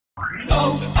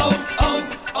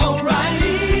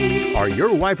O'Reilly. Are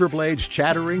your wiper blades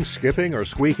chattering, skipping, or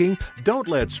squeaking? Don't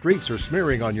let streaks or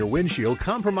smearing on your windshield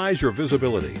compromise your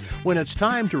visibility. When it's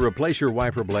time to replace your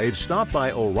wiper blades, stop by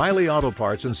O'Reilly Auto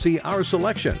Parts and see our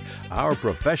selection. Our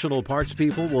professional parts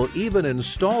people will even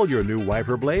install your new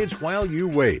wiper blades while you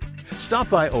wait. Stop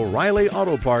by O'Reilly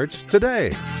Auto Parts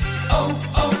today.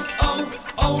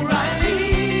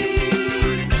 O'Reilly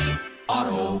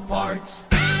Auto Parts.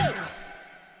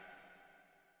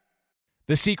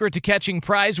 The secret to catching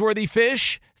prize-worthy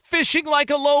fish? Fishing like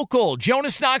a local.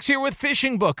 Jonas Knox here with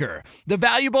Fishing Booker. The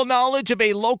valuable knowledge of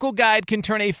a local guide can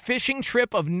turn a fishing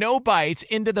trip of no bites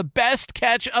into the best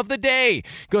catch of the day.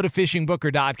 Go to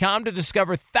fishingbooker.com to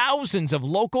discover thousands of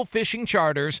local fishing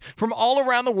charters from all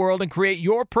around the world and create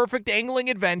your perfect angling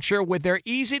adventure with their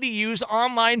easy-to-use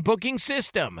online booking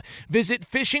system. Visit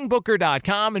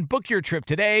fishingbooker.com and book your trip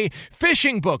today.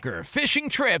 Fishing Booker. Fishing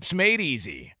trips made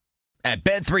easy. At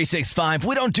Bet365,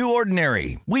 we don't do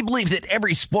ordinary. We believe that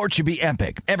every sport should be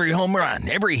epic. Every home run,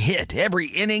 every hit, every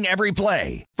inning, every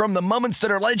play. From the moments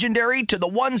that are legendary to the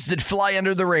ones that fly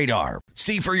under the radar.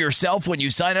 See for yourself when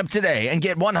you sign up today and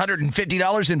get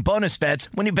 $150 in bonus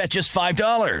bets when you bet just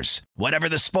 $5. Whatever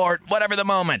the sport, whatever the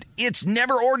moment, it's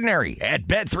never ordinary at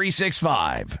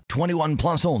Bet365. 21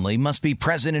 plus only. Must be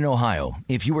present in Ohio.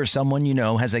 If you or someone you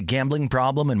know has a gambling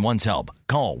problem and wants help,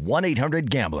 call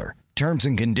 1-800-GAMBLER. Terms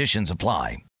and conditions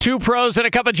apply. Two pros and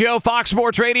a cup of Joe, Fox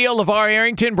Sports Radio. LeVar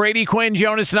Arrington, Brady Quinn,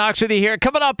 Jonas Knox with you here.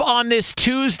 Coming up on this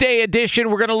Tuesday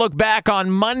edition, we're going to look back on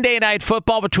Monday Night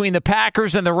Football between the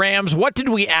Packers and the Rams. What did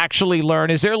we actually learn?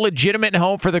 Is there legitimate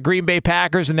hope for the Green Bay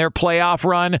Packers and their playoff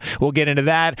run? We'll get into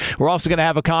that. We're also going to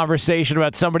have a conversation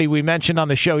about somebody we mentioned on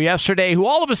the show yesterday who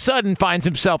all of a sudden finds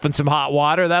himself in some hot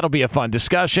water. That'll be a fun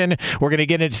discussion. We're going to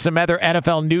get into some other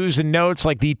NFL news and notes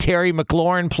like the Terry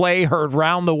McLaurin play heard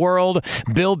round the world.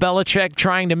 Bill Belichick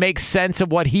trying to make sense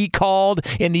of what he called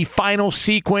in the final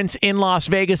sequence in Las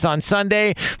Vegas on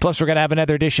Sunday. Plus, we're going to have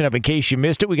another edition of In Case You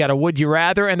Missed It. We got a Would You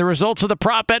Rather and the results of the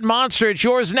Prop Bet Monster. It's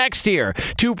yours next here.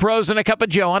 Two pros and a cup of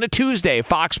Joe on a Tuesday,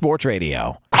 Fox Sports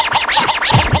Radio. Now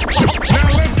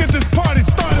let's get this party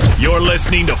started. You're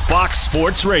listening to Fox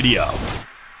Sports Radio.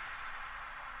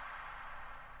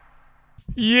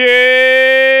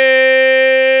 Yeah.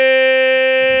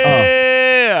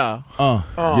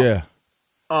 Yeah.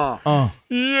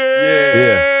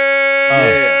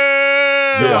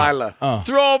 Delilah.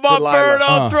 Throw him up,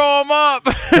 Birdo. Throw him up.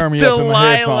 Turn me up in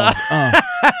my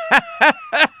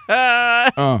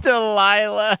headphones.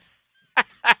 Delilah.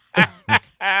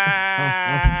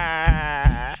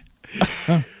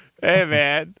 Hey,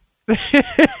 man.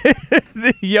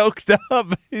 The yoked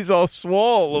up. He's all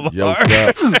swole. Yoked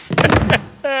up.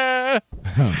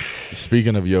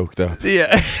 Speaking of yoked up.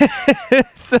 Yeah.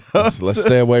 Let's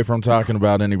stay away from talking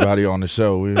about anybody on the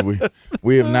show.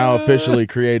 We have now officially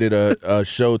created a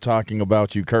show talking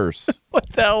about you curse. What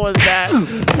the hell was that?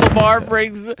 LeVar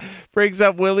brings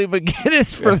up Willie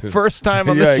McGinnis for the first time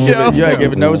on the show.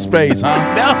 Give it no space,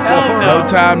 huh? No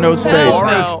time, no space.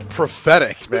 LeVar is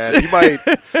prophetic, man. You might.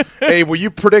 Hey, will you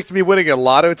predict me winning a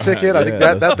lotto ticket? I think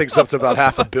that thing's up to about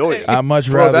 $500 million. I much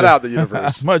throw rather that out in the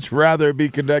universe. I'd much rather be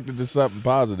connected to something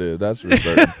positive. That's for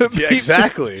certain. Yeah,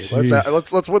 exactly.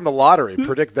 Let's win the lottery.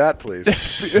 Predict that,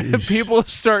 please. People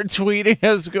start tweeting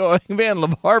us going, man,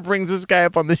 LeVar brings this guy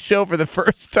up on the show for the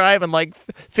first time, and like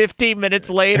 15 minutes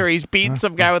later, he's beating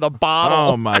some guy with a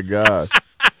bottle. Oh, my God.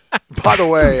 By the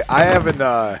way, I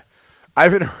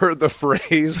haven't heard the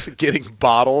phrase "getting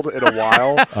bottled" in a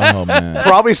while. Oh, man.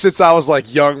 Probably since I was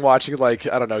like young, watching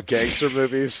gangster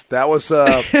movies. That was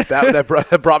that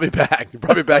brought me back. It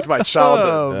brought me back to my childhood.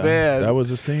 Oh, man. That was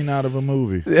a scene out of a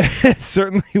movie. It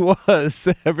certainly was.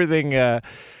 Everything,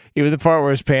 even the part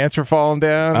where his pants were falling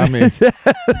down.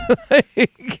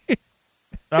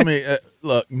 I mean,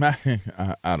 look, man,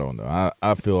 I don't know.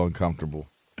 I feel uncomfortable.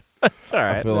 It's all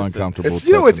right. I feel uncomfortable.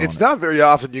 It's not very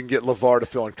often you can get LeVar to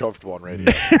feel uncomfortable on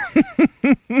radio.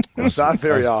 It's not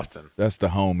very often. That's the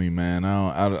homie, man.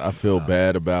 I feel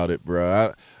bad about it,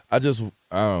 bro. I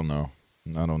don't know.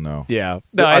 I don't know. Yeah.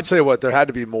 No, I'll tell you what, there had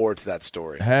to be more to that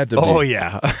story. Had to be. Oh,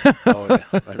 yeah.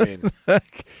 I mean,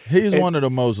 he's one of the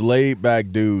most laid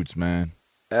back dudes, man.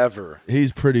 Ever.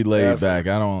 He's pretty laid back.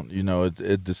 I don't,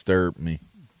 it disturbed me.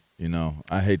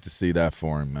 I hate to see that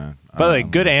for him, man. But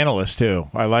good analyst, too.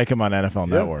 I like him on NFL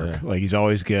Network. Yeah. Like, he's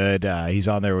always good. He's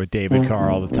on there with David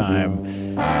Carr all the time.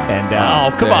 And,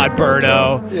 come on,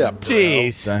 Birdo. Yeah, Birdo.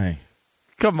 Jeez. Dang.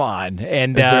 Come on.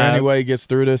 And is there any way he gets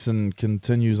through this and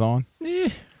continues on?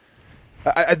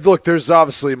 Look, there's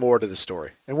obviously more to the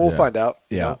story, and we'll find out.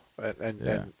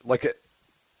 And like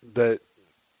the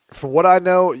from what I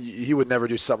know, he would never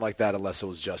do something like that unless it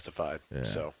was justified. Yeah.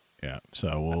 So Yeah.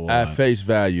 So we'll at face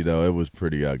value, though, it was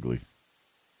pretty ugly.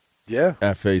 yeah,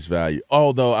 At face value.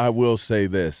 Although I will say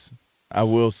this.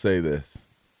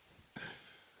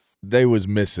 They was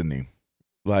missing him.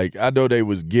 Like, I know they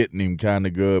was getting him kind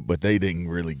of good, but they didn't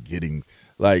really get him.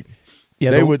 Like,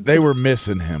 they were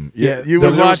missing him. Yeah, you there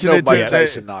was was watching no it Mike too.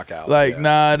 Tyson knockout. Like, yeah.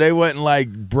 nah, they wasn't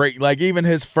like break. Like, even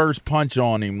his first punch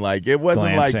on him, like, it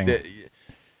wasn't Glancing. like that.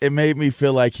 It made me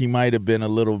feel like he might have been a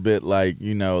little bit like,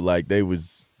 like they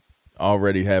was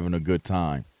already having a good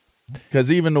time.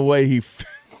 Because even the way he fell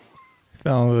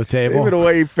on the table. even the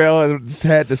way he fell and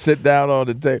had to sit down on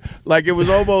the table, like it was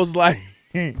almost like.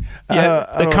 Yeah,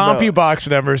 I the don't know. CompuBox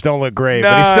numbers don't look great,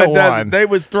 Nah, but he it still doesn't. won. They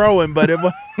was throwing, but it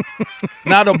was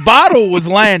now the bottle was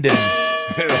landing.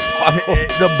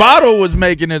 The bottle was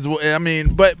making its way. I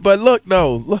mean, but look,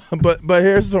 but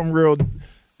here's some real.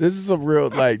 This is some real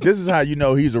this is how you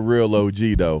know he's a real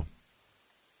OG though.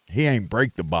 He ain't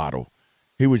break the bottle.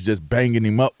 He was just banging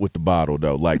him up with the bottle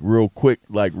though, real quick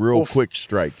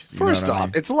strikes. You know First what I off,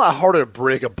 mean? it's a lot harder to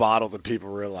break a bottle than people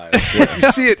realize. Like,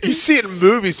 you see it in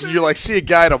movies, and you see a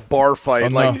guy in a bar fight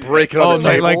and no. break it on the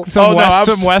no, table. like some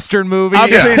I've Western movie.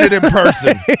 I've seen it in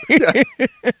person.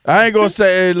 I ain't gonna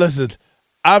say. Hey, listen,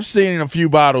 I've seen a few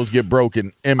bottles get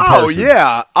broken in person. Oh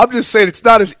yeah, I'm just saying it's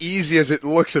not as easy as it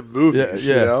looks in movies.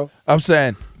 Yeah. You know? I'm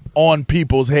saying on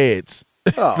people's heads.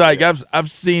 Oh,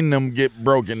 I've seen them get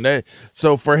broken.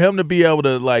 So for him to be able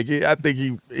to I think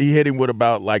he hit him with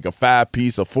about a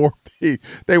 5-piece or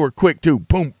 4-piece. They were quick too.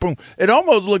 Boom, boom. It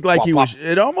almost looked like he was.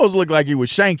 It almost looked like he was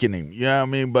shanking him. You know what I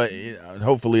mean? But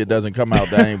hopefully it doesn't come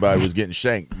out that anybody was getting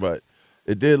shanked. But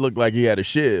it did look like he had a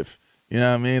shiv. You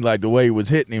know what I mean? Like the way he was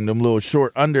hitting him, them little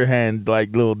short underhand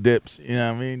little dips. You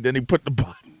know what I mean? Then he put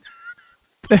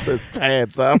his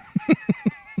pants up.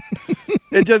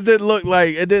 It just didn't look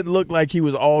like he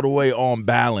was all the way on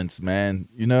balance, man.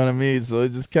 You know what I mean? So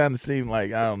it just kind of seemed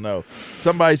like, I don't know.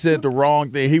 Somebody said the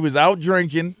wrong thing. He was out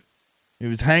drinking. He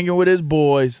was hanging with his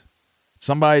boys.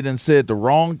 Somebody then said the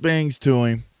wrong things to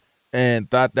him and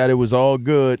thought that it was all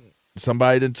good.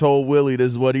 Somebody then told Willie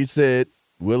this is what he said.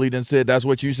 Willie then said, "That's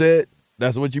what you said?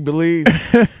 That's what you believe?"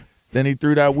 Then he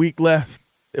threw that weak left.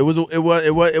 And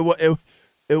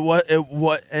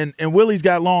Willie's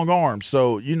got long arms,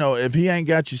 so if he ain't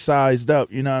got you sized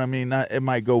up, you know what I mean. It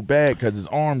might go bad because his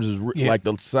arms is like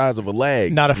the size of a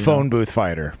leg. Not a phone booth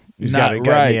fighter. He's Not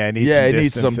right. Yeah, it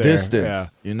needs some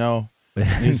distance. Yeah.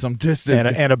 Needs some distance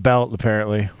and a belt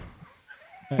apparently,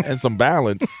 and some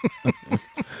balance.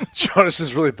 Jonas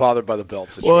is really bothered by the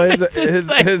belt situation. Well, his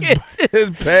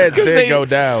pads did go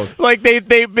down.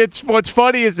 It's what's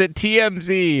funny is that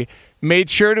TMZ made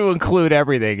sure to include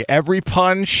every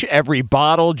punch, every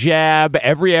bottle jab,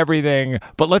 everything.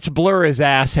 But let's blur his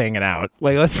ass hanging out.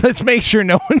 Let's make sure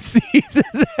no one sees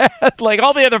his ass.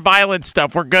 All the other violent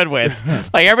stuff we're good with.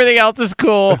 Everything else is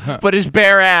cool, but his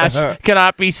bare ass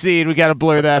cannot be seen. We got to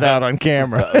blur that out on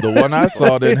camera. The one I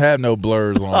saw didn't have no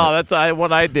blurs on. Oh, that's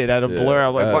what I did. I had a blur.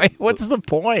 I'm like, what's the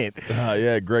point?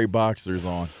 Yeah, gray boxers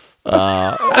on.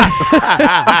 I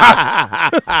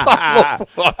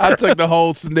took the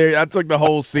whole scenario. I took the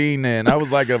whole scene in. I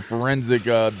was like a forensic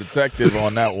detective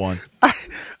on that one.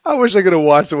 I wish I could have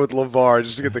watched it with LeVar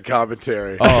just to get the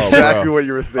commentary. Oh, exactly bro. what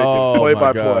you were thinking. Oh, Play my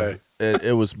by God. play.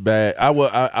 It was bad. I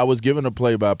was given a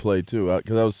play-by-play too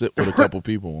because I was sitting with a couple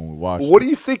people when we watched. What do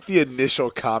you think the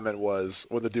initial comment was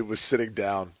when the dude was sitting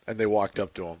down and they walked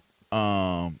up to him?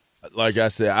 Like I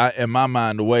said, in my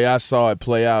mind, the way I saw it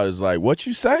play out is like, "What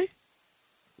you say?"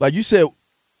 Like you said,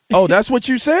 "Oh, that's what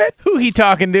you said." Who he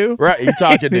talking to? Right, he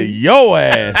talking to your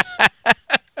ass.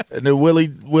 And then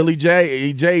Willie J,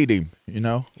 he J'd him.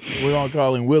 We're gonna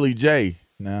call him Willie J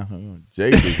now.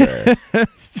 J'd his ass.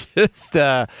 Just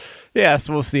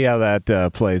yes, we'll see how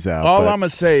that plays out. All I'm gonna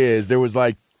say is there was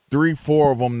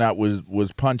 3-4 of them that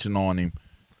was punching on him,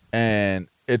 and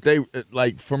if they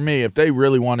for me, if they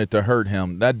really wanted to hurt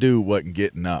him, that dude wasn't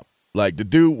getting up. The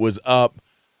dude was up.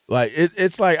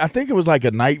 It's I think it was like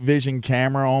a night vision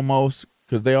camera almost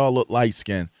because they all look light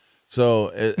skinned.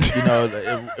 So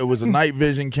it was a night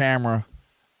vision camera,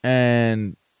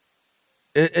 and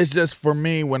it's just for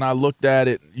me when I looked at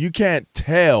it, you can't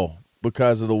tell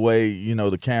because of the way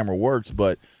the camera works,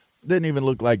 but it didn't even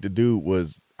look like the dude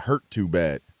was hurt too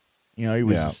bad. He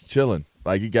was just chilling.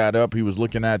 He got up, he was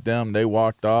looking at them, they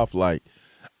walked off.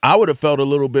 I would have felt a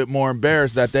little bit more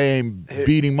embarrassed that they ain't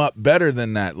beat him up better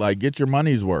than that. Get your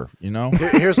money's worth,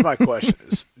 Here's my question: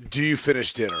 do you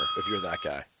finish dinner if you're that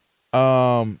guy?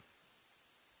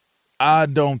 I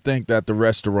don't think that the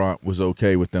restaurant was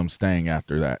okay with them staying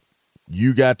after that.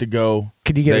 You got to go.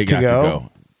 Could you get they it to got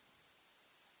go?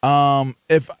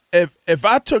 If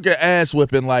I took an ass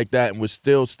whipping like that and was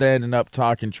still standing up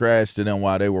talking trash to them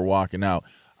while they were walking out,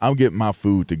 I'm getting my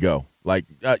food to go. Like,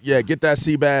 get that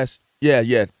sea bass.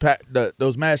 Yeah.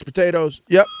 Those mashed potatoes.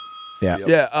 Yep. Yeah.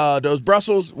 Yeah. Those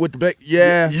Brussels with the bacon.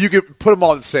 Yeah. You can put them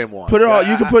all in the same one. Put it all.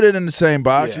 You can put it in the same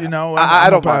box. Yeah. You know. I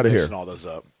don't mind here. mixing all those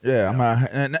up. Yeah,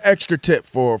 an extra tip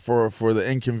for the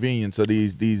inconvenience of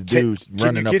these dudes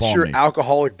running up on me. Can you get your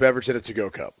alcoholic beverage in a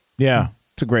to-go cup? Yeah,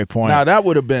 it's a great point. Now that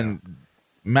would have been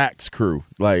Mac's crew.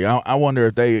 Like I wonder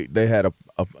if they had a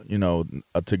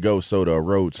to-go soda, a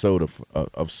road soda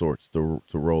of sorts to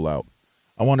roll out.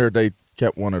 I wonder if they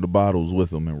kept one of the bottles with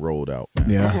them and rolled out. Man.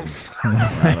 Yeah,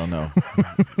 I don't know.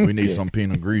 We need some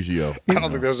Pinot Grigio. I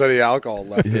don't think there's any alcohol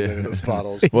left in any of those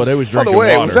bottles. Well, they was By drinking the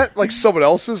way, water. was that like someone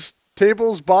else's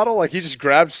table's bottle? Like he just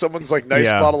grabbed someone's like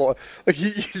nice bottle. Like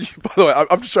by the way,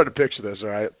 I'm just trying to picture this. All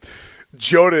right,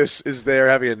 Jonas is there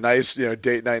having a nice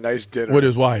date night, nice dinner with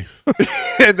his wife,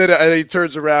 and then he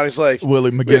turns around. He's like,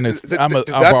 Willie McGinnis. Did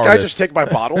that guy just take my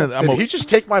bottle? Did he just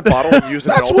take my bottle and use it?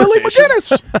 That's Willie McGinnis.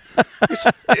 Did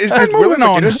Willie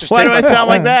McGinnis just Why take do I my sound bottle?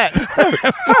 like that?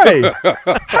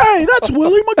 Hey, that's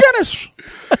Willie McGinnis.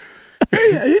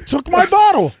 He took my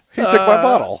bottle. He took my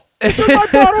bottle. He took my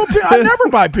bottle. I never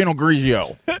buy Pinot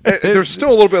Grigio. There's still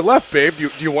a little bit left, babe. Do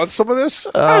you want some of this?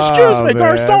 Excuse me,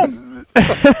 garçon.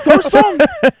 Garçon, do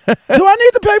I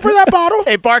need to pay for that bottle?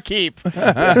 Hey, barkeep. Do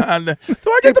I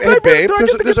get to pay for babe, Do I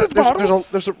get to get this bottle?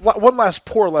 there's one last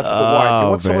pour left of the wine. Do you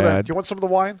want some of man. that? Do you want some of the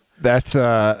wine? That's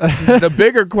The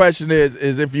bigger question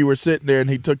is if you were sitting there and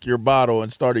he took your bottle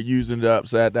and started using it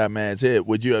upside that man's head,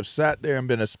 would you have sat there and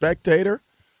been a spectator?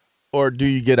 Or do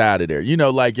you get out of there? You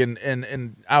know, like in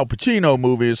Al Pacino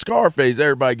movie, Scarface,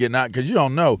 everybody getting out because you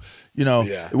don't know. You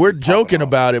know, we're joking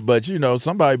about it, but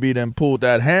somebody be then pulled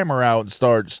that hammer out and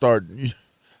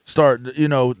start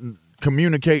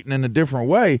communicating in a different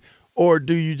way. Or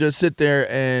do you just sit there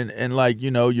and like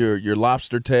your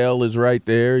lobster tail is right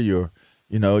there, your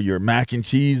mac and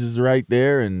cheese is right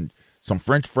there, and some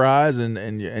French fries,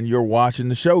 and you're watching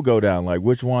the show go down. Like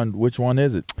which one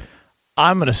is it?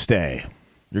 I'm gonna stay.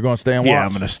 You're going to stay and watch? Yeah, I'm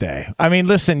going to stay. I mean,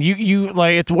 listen, you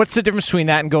like, what's the difference between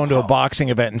that and going to a boxing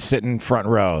event and sitting front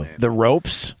row? The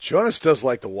ropes? Jonas does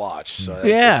like to watch, so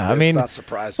it's not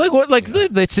surprising. Like what? Like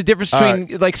it's the difference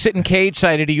between like sitting cage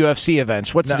side at a UFC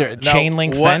events. What's the difference? Chain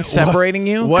link fence separating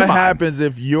you? What happens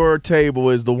if your table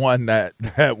is the one that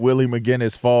Willie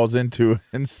McGinnis falls into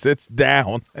and sits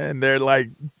down, and they're like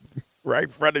right in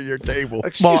front of your table?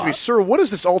 Excuse me, sir, what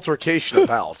is this altercation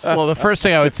about? Well, the first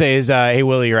thing I would say is, hey,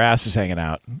 Willie, your ass is hanging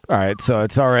out. All right, so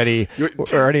it's we're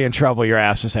already in trouble. Your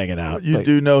ass is hanging out. You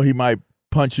do know he might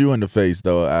punch you in the face,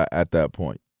 though, at that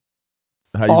point.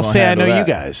 I'll say I know you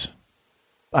guys.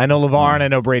 I know LeVar and I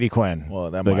know Brady Quinn.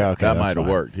 Well, that might have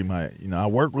worked. He might, I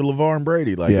work with LeVar and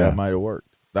Brady. Like, that might have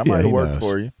worked. That might have worked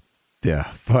for you.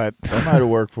 Yeah, but that might have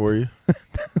worked for you.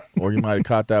 Or you might have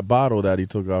caught that bottle that he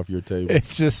took off your table.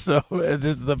 It's just so.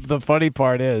 The funny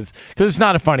part is because it's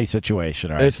not a funny situation,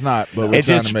 right? It's not, but we're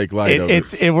trying to make light of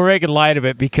it. We're making light of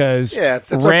it because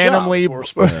randomly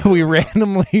we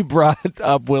randomly brought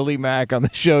up Willie Mack on the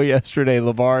show yesterday.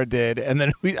 LeVar did, and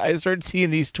then I started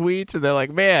seeing these tweets, and they're like,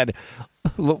 "Man,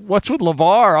 what's with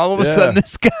LeVar? All of a sudden,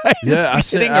 this guy is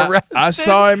getting arrested." I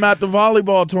saw him at the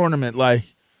volleyball tournament, like.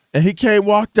 And he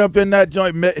walked up in that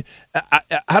joint.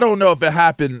 I don't know if it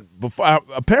happened before.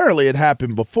 Apparently, it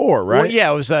happened before, right? Well, yeah,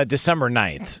 it was December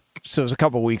 9th, so it was a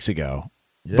couple weeks ago.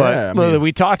 Yeah, but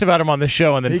we talked about him on the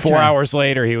show, and then 4 hours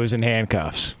later, he was in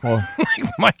handcuffs. Well,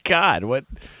 my God, what?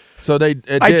 So I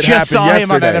just saw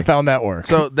him on NFL Network.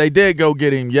 So they did go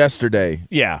get him yesterday.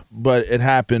 Yeah, but it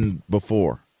happened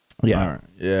before. Yeah, right.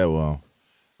 Yeah. Well,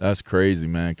 that's crazy,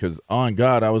 man. Because on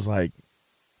God, I was like,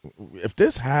 if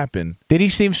this happened, did he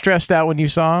seem stressed out when you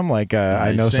saw him? Like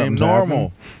I know something's normal.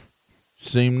 happened.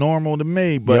 Seemed normal to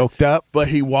me, but yoked up. But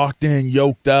he walked in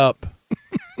yoked up.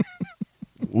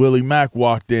 Willie Mack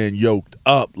walked in yoked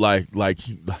up, like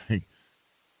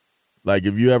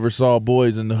if you ever saw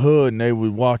Boys in the Hood and they were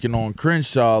walking on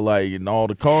Crenshaw, like, and all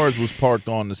the cars was parked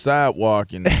on the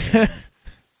sidewalk, and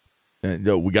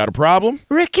we got a problem,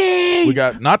 Ricky. We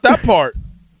got not that part.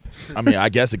 I mean, I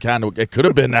guess it could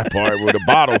have been that part with a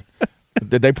bottle.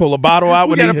 Did they pull a bottle out?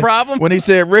 We got a problem? When he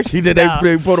said Ricky, did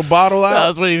they pull a bottle out? That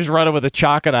was when he was running with a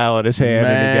chocolate aisle in his hand.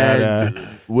 Man, and he got,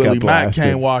 Willie Mack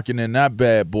came walking in that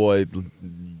bad boy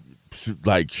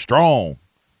like strong.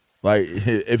 Like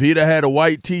if he'd have had a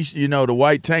white t-shirt, the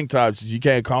white tank tops, you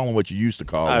can't call him what you used to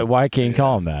call him. Why can't you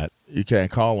call him that? You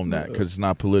can't call him that because it's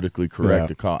not politically correct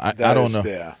to call. I don't know.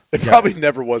 Yeah. It probably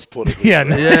never was politically correct.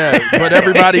 Yeah, but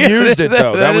everybody used it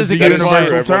though. That was the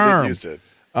universal term. Used it.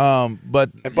 But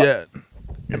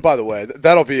And by the way,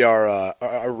 that'll be our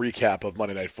recap of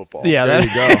Monday Night Football. Yeah, There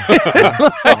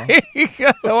you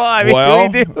go. well, I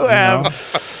mean, we do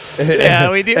have. Yeah,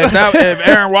 we do. If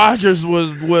Aaron Rodgers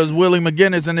was Willie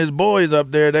McGinnis and his boys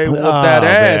up there, they whooped that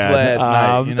ass last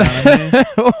night. You know what I mean?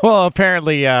 Well,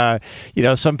 apparently,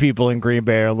 some people in Green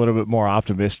Bay are a little bit more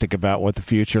optimistic about what the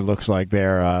future looks like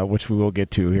there, which we will get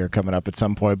to here coming up at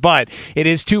some point. But it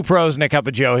is Two Pros and a Cup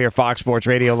of Joe here, Fox Sports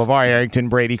Radio. LeVar Arrington,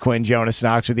 Brady Quinn, Jonas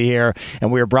Knox with you here,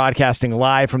 and we are broadcasting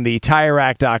live from the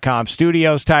TireRack.com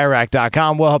studios.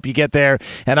 TireRack.com will help you get there.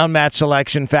 An unmatched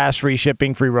selection, fast free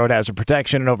shipping, free road hazard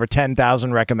protection, and over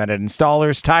 10,000 recommended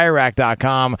installers.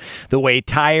 TireRack.com, the way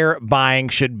tire buying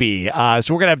should be.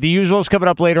 So we're going to have the usuals coming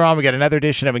up later on. We got another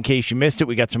edition of In Case You Missed It.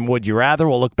 We got some Would You Rather.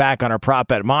 We'll look back on our prop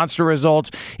bet monster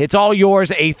results. It's all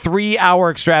yours. A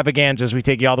 3-hour extravaganza as we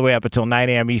take you all the way up until 9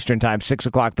 a.m. Eastern Time, 6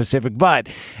 o'clock Pacific. But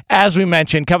as we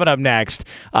mentioned, coming up next,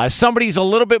 somebody's a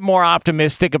little bit more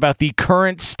optimistic about the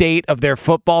current state of their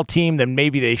football team than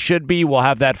maybe they should be. We'll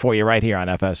have that for you right here on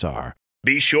FSR.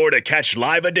 Be sure to catch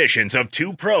live editions of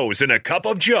Two Pros and a Cup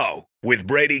of Joe with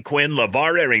Brady Quinn,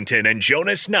 LeVar Arrington, and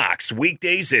Jonas Knox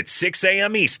weekdays at 6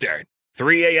 a.m. Eastern,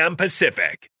 3 a.m.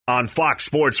 Pacific on Fox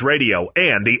Sports Radio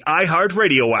and the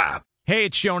iHeartRadio app. Hey,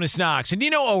 it's Jonas Knox, and you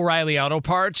know O'Reilly Auto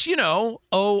Parts, you know,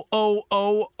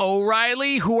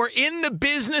 O'Reilly, who are in the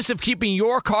business of keeping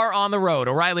your car on the road.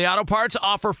 O'Reilly Auto Parts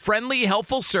offer friendly,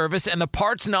 helpful service and the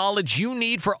parts knowledge you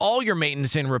need for all your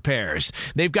maintenance and repairs.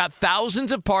 They've got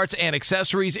thousands of parts and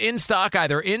accessories in stock,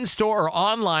 either in-store or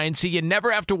online, so you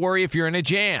never have to worry if you're in a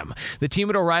jam. The team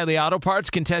at O'Reilly Auto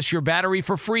Parts can test your battery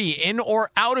for free, in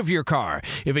or out of your car.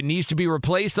 If it needs to be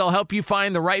replaced, they'll help you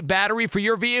find the right battery for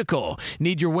your vehicle.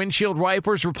 Need your windshield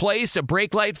wipers replaced, a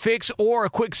brake light fix, or a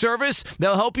quick service?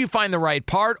 They'll help you find the right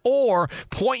part or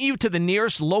point you to the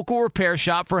nearest local repair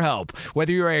shop for help.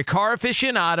 Whether you're a car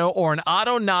aficionado or an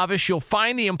auto novice, you'll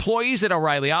find the employees at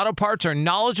O'Reilly Auto Parts are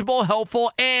knowledgeable,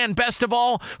 helpful, and best of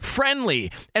all,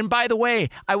 friendly. And by the way,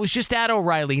 I was just at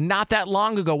O'Reilly not that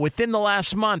long ago, within the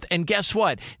last month, and guess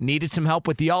what? Needed some help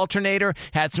with the alternator,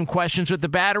 had some questions with the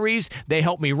batteries. They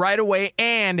helped me right away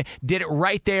and did it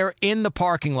right there in the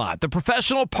parking lot. The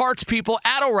professional parts people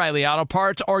at O'Reilly Auto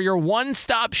Parts are your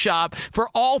one-stop shop for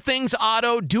all things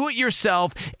auto,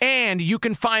 do-it-yourself, and you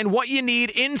can find what you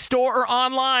need in-store or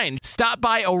online. Stop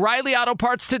by O'Reilly Auto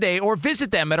Parts today or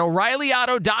visit them at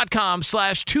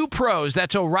O'ReillyAuto.com/2pros.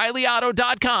 That's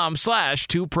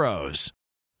O'ReillyAuto.com/2pros.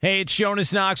 Hey, it's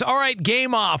Jonas Knox. All right,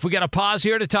 game off. We got to pause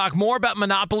here to talk more about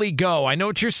Monopoly Go. I know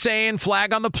what you're saying,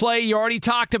 flag on the play. You already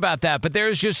talked about that, but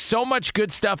there's just so much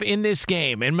good stuff in this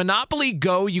game. In Monopoly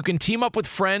Go, you can team up with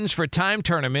friends for time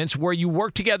tournaments where you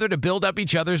work together to build up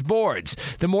each other's boards.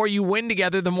 The more you win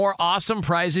together, the more awesome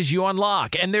prizes you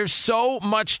unlock, and there's so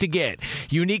much to get.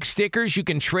 Unique stickers you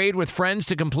can trade with friends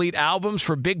to complete albums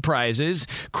for big prizes,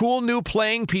 cool new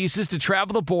playing pieces to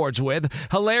travel the boards with,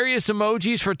 hilarious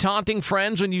emojis for taunting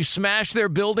friends when you smash their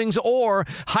buildings or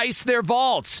heist their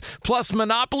vaults. Plus,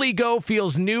 Monopoly Go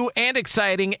feels new and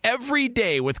exciting every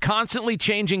day with constantly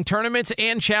changing tournaments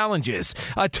and challenges.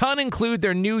 A ton include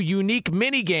their new unique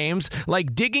mini games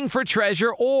like digging for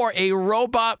treasure or a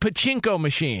robot pachinko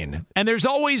machine. And there's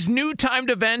always new timed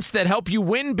events that help you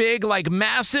win big, like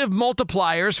massive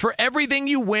multipliers for everything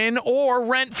you win or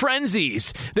rent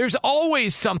frenzies. There's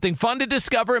always something fun to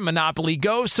discover in Monopoly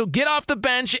Go, so get off the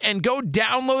bench and go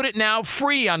download it now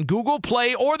free on Google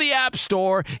Play or the App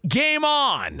Store. Game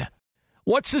on!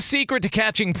 What's the secret to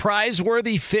catching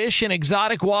prize-worthy fish in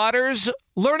exotic waters?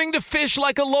 Learning to fish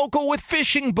like a local with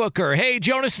Fishing Booker. Hey,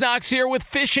 Jonas Knox here with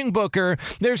Fishing Booker.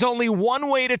 There's only one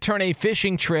way to turn a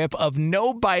fishing trip of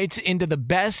no bites into the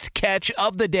best catch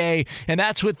of the day, and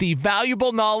that's with the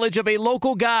valuable knowledge of a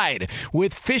local guide.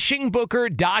 With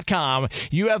FishingBooker.com,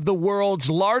 you have the world's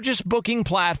largest booking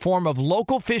platform of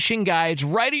local fishing guides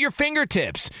right at your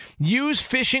fingertips. Use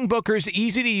Fishing Booker's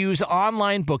easy-to-use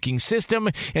online booking system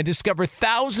and discover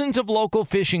thousands of local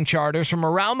fishing charters from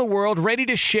around the world ready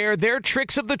to share their tricks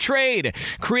of the trade.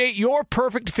 Create your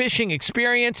perfect fishing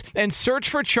experience and search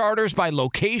for charters by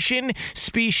location,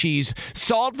 species,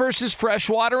 salt versus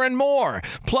freshwater, and more.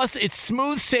 Plus, it's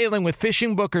smooth sailing with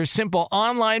Fishing Booker's simple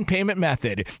online payment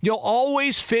method. You'll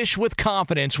always fish with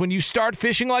confidence when you start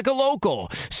fishing like a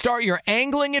local. Start your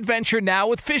angling adventure now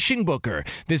with Fishing Booker.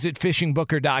 Visit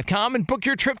FishingBooker.com and book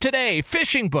your trip today.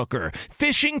 Fishing Booker.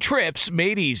 Fishing trips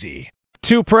made easy.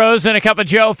 Two pros and a cup of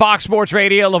Joe, Fox Sports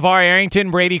Radio, LeVar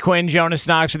Arrington, Brady Quinn, Jonas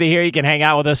Knox with you here. You can hang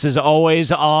out with us as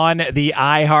always on the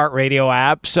iHeartRadio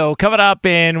app. So coming up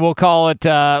in, we'll call it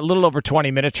a little over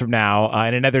 20 minutes from now,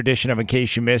 in another edition of In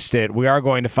Case You Missed It, we are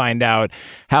going to find out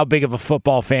how big of a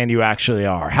football fan you actually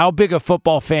are. How big a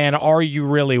football fan are you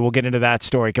really? We'll get into that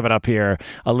story coming up here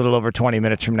a little over 20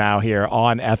 minutes from now here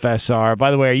on FSR.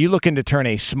 By the way, are you looking to turn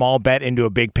a small bet into a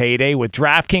big payday? With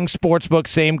DraftKings Sportsbook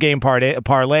same-game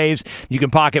parlays, you can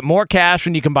pocket more cash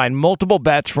when you combine multiple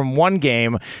bets from one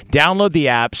game. Download the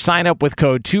app, sign up with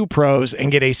code 2pros,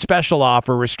 and get a special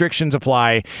offer. Restrictions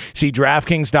apply. See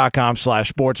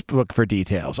DraftKings.com/sportsbook for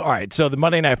details. All right, so the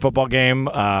Monday Night Football game,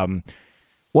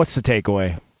 what's the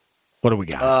takeaway? What do we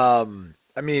got?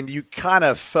 I mean, you kind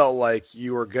of felt like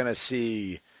you were going to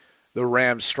see the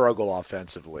Rams struggle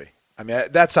offensively. I mean,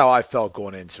 that's how I felt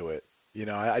going into it. You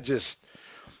know, I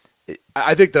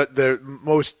think that the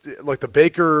most, like the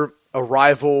Baker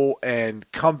arrival and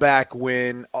comeback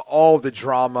win, all of the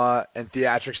drama and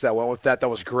theatrics that went with that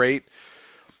was great.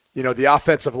 You know, the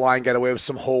offensive line got away with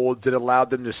some holds. It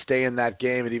allowed them to stay in that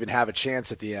game and even have a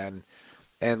chance at the end.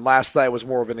 And last night was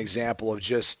more of an example of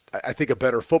just, I think, a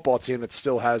better football team that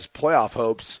still has playoff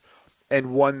hopes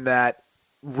and one that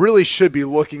really should be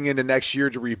looking into next year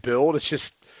to rebuild. It's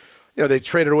just, you know, they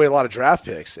traded away a lot of draft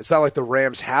picks. It's not like the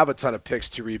Rams have a ton of picks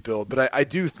to rebuild, but I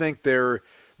do think there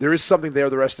is something there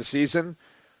the rest of the season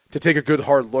to take a good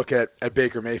hard look at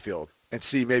Baker Mayfield and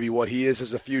see maybe what he is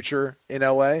as a future in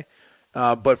L.A.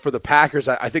 But for the Packers,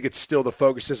 I think it's still the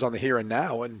focus is on the here and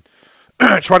now and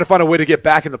trying to find a way to get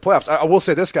back in the playoffs. I will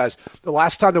say this, guys. The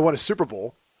last time they won a Super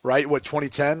Bowl, right,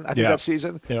 2010, I think that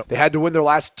season, they had to win their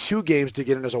last two games to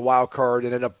get in as a wild card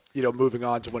and end up, moving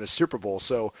on to win a Super Bowl.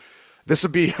 So this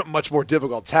would be a much more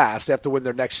difficult task. They have to win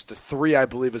their next three, I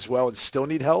believe, as well and still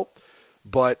need help.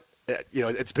 But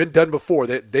it's been done before.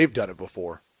 They've done it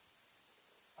before.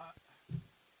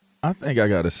 I think I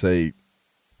got to say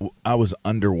I was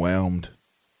underwhelmed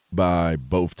by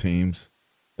both teams.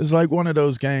 It's like one of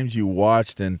those games you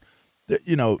watched and,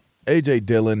 A.J.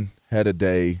 Dillon had a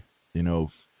day,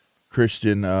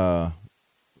 Christian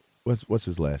what's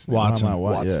his last name?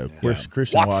 Watson.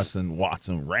 Christian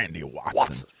Watson, Randy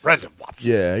Watson. Randy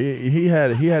Watson. Yeah, he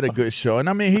had a good show. And,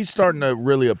 I mean, he's starting to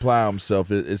really apply himself.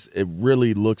 It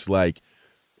really looks like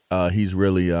he's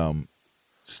really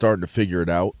starting to figure it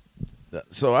out.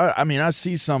 So, I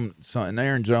see some and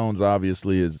Aaron Jones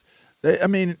obviously is – they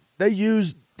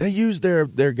use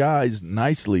their guys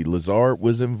nicely. Lazard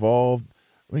was involved.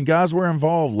 I mean, guys were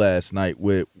involved last night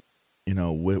with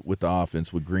the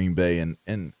offense with Green Bay,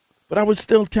 but I was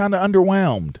still kind of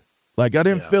underwhelmed. Like I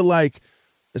didn't feel like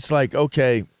it's like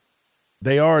okay,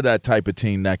 they are that type of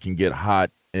team that can get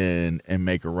hot and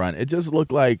make a run. It just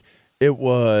looked like it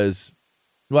was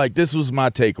like this was my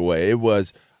takeaway. It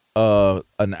was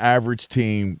an average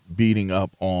team beating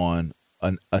up on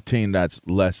a team that's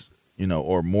less.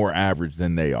 Or more average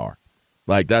than they are.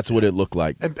 Like, that's what it looked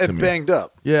like. And banged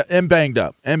up. Yeah, and banged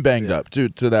up.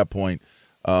 To that point,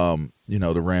 the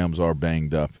Rams are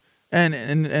banged up.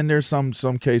 And there's some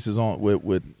cases on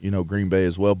with Green Bay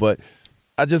as well. But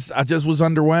I just was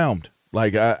underwhelmed.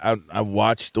 Like, I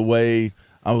watched the way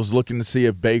I was looking to see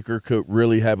if Baker could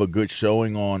really have a good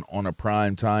showing on a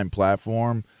primetime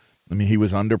platform. I mean, he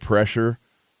was under pressure.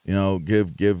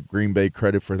 Give Green Bay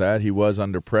credit for that. He was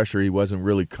under pressure. He wasn't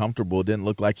really comfortable. It didn't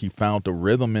look like he found the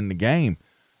rhythm in the game.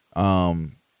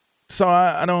 So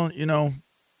I don't,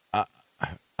 I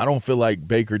don't feel like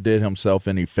Baker did himself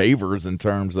any favors in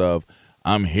terms of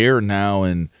I'm here now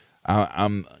and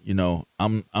I'm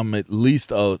at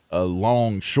least a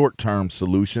long short-term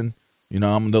solution.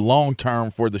 I'm the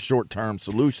long-term for the short-term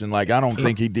solution. Like, I don't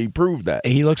think he proved that.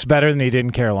 He looks better than he did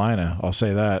in Carolina. I'll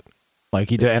say that. Like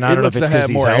he did, and I don't know if it's because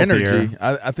he's more energy.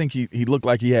 I think he looked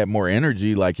like he had more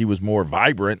energy, like he was more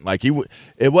vibrant. Like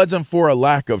it wasn't for a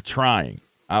lack of trying.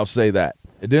 I'll say that.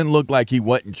 It didn't look like he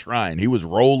wasn't trying. He was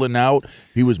rolling out.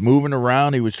 He was moving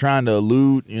around. He was trying to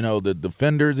elude, the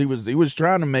defenders. He was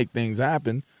trying to make things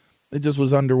happen. It just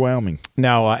was underwhelming.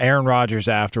 Now, Aaron Rodgers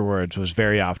afterwards was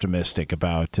very optimistic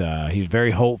about he was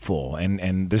very hopeful.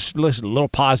 And this little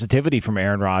positivity from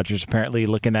Aaron Rodgers, apparently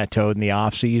looking at Toad in the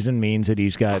offseason means that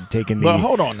he's got taken the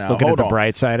hold on now. Looking hold at on. The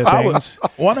bright side of things.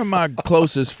 One of my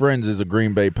closest friends is a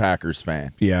Green Bay Packers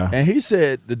fan. Yeah. And he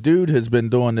said the dude has been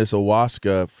doing this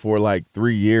ayahuasca for like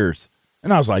 3 years.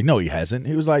 And I was like, no, he hasn't.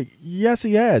 He was like, yes,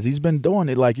 he has. He's been doing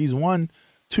it. Like he's won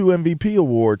 2 MVP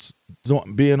awards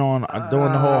being on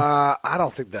doing the whole. I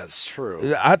don't think that's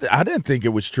true. I didn't think it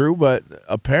was true, but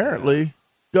apparently,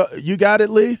 you got it,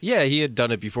 Lee. Yeah, he had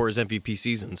done it before his MVP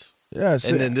seasons. Yes.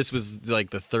 And then this was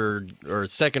like the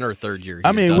second or third year.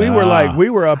 I mean, we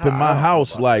were up in my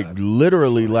house, like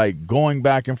literally like going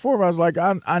back and forth. I was like,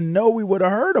 I know we would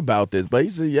have heard about this, but he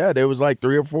said, yeah, there was like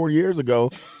 3 or 4 years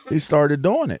ago he started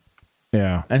doing it.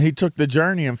 Yeah. And he took the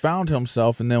journey and found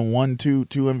himself and then won two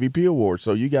MVP awards.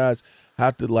 So you guys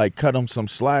have to like cut him some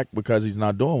slack because he's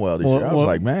not doing well this year. I was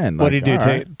like, man, what did he do?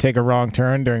 Right. Take a wrong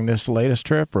turn during this latest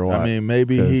trip, or what? I mean,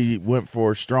 maybe he went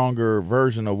for a stronger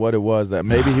version of what it was. That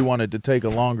maybe he wanted to take a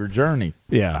longer journey.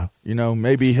 Yeah, you know,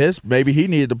 maybe he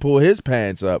needed to pull his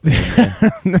pants up.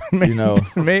 And, you know,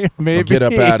 maybe get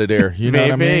up out of there. You know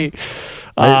what I mean?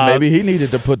 Maybe he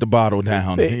needed to put the bottle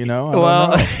down. You know.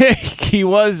 Well, he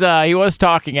was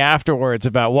talking afterwards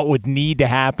about what would need to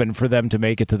happen for them to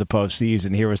make it to the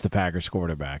postseason. Here was the Packers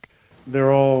quarterback.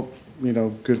 They're all,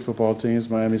 good football teams.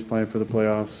 Miami's playing for the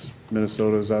playoffs.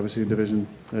 Minnesota's obviously division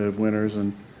winners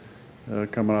and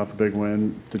coming off a big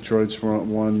win. Detroit's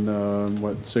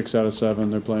won 6 out of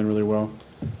 7. They're playing really well.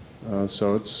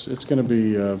 So it's going to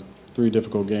be 3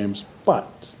 difficult games,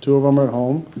 but 2 of them are at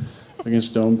home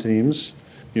against dome teams.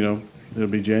 It'll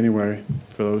be January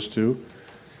for those 2.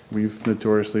 We've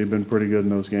notoriously been pretty good in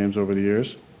those games over the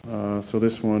years. So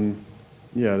this one's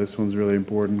really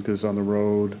important because on the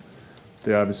road,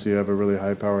 they obviously have a really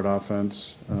high-powered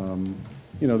offense.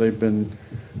 They've been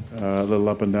a little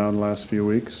up and down the last few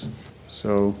weeks,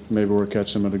 so maybe we'll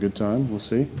catch them at a good time. We'll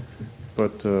see.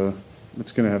 But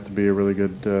it's going to have to be a really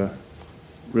good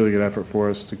effort for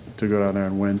us to go down there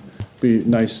and win. Be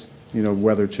nice,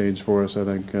 weather change for us. I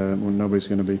think when nobody's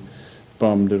going to be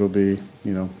bummed, it'll be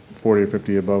 40 or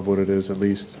 50 above what it is, at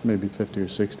least maybe 50 or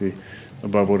 60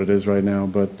 above what it is right now.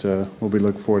 But we'll be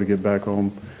looking forward to get back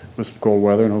home with some cold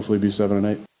weather and hopefully be 7 and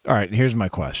 8. All right, here's my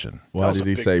question. Why did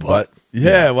he say butt?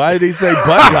 Yeah, why did he say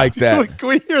butt like that? Can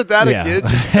we hear that again?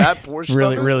 Just that portion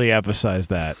of it? Really emphasize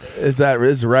that.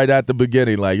 It's right at the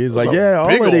beginning. Like he's like, yeah,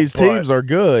 all of these teams are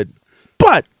good,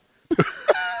 but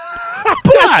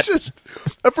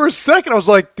for a second I was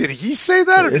like, did he say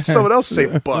that or did someone else say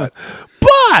but?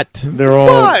 But they're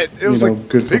all it was like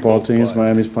good football teams.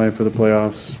 Miami's playing for the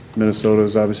playoffs.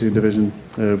 Minnesota's obviously division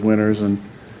winners and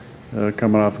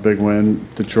coming off a big win.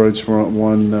 Detroit's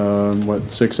won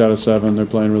 6 out of 7. They're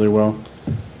playing really well.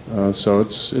 So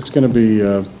it's going to be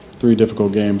 3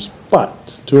 difficult games,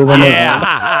 but 2 of them. Yes.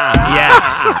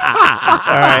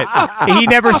 All right. He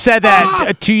never said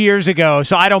that 2 years ago,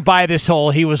 so I don't buy this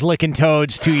whole he was licking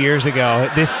toads 2 years ago.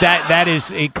 That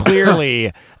is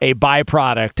clearly a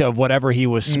byproduct of whatever he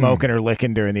was smoking or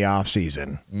licking during the off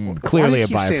season. Clearly a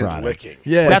byproduct. Licking?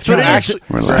 Yeah, that's what it is.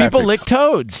 People lick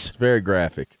toads. It's very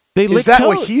graphic. Is that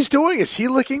what he's doing? Is he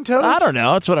licking toads? I don't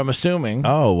know. That's what I'm assuming.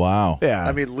 Oh wow. Yeah.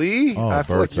 I mean, Lee. I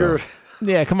feel like you're.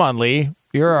 Yeah, come on, Lee.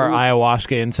 You're our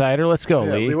ayahuasca insider. Let's go,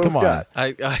 Lee. Come on.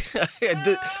 I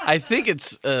think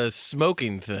it's a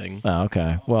smoking thing. Oh,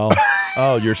 okay. Well.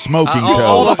 Oh, you're smoking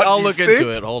toads. I'll look into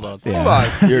it. Hold on. Hold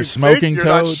on. You're smoking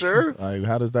toads? Sure? Like,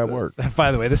 how does that work?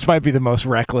 By the way, this might be the most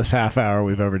reckless half hour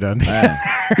we've ever done.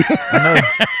 I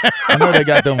know they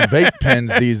got them vape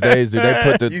pens these days. Do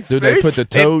they put the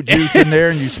toad juice in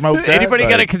there and you smoke that? Anybody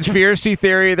got a conspiracy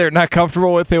theory they're not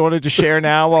comfortable with they wanted to share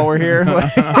now while we're here?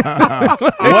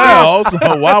 Well,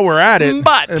 so while we're at it.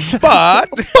 But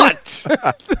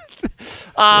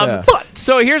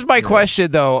so here's my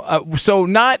question though. So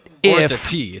not or if it's a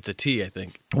tea. It's a tea, I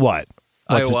think. What?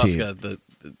 What's ayahuasca.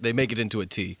 They make it into a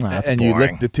tea. Oh, that's and boring. you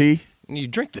lick the tea? You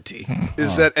drink the tea.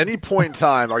 Is at any point in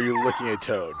time are you licking a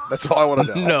toad? That's all I want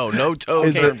to know. No toad.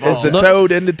 Is the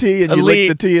toad in the tea and you lick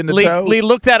the tea in the toad? Lee,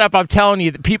 look that up. I'm telling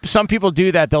you, some people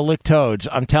do that. They'll lick toads.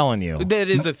 I'm telling you. That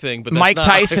is a thing, but that's Mike not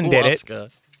Tyson ayahuasca. did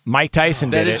it. Mike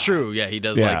Tyson did it. That is true. Yeah, he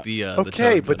does like the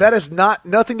okay, toad, but that has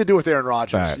nothing to do with Aaron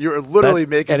Rodgers. Right. You're literally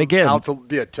making him out to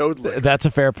be a toad licker. That's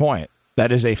a fair point.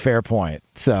 That is a fair point.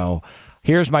 So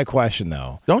here's my question,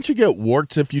 though. Don't you get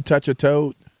warts if you touch a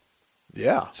toad?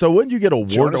 Yeah. So wouldn't you get a wart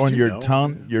Jonas, on you your know?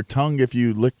 tongue? Your tongue if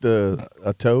you licked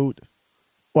a toad?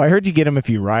 Well, I heard you get them if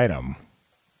you ride them.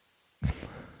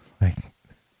 Like,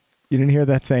 you didn't hear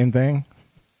that same thing?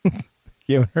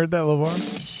 You haven't heard that,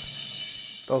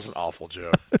 LeVar? That was an awful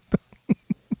joke.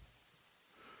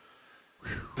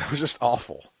 That was just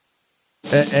awful.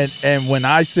 And when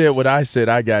I said what I said,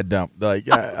 I got dumped. Like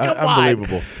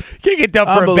unbelievable. You get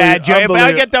dumped for a bad joke. If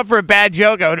I get dumped for a bad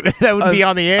joke, that would be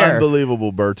on the air.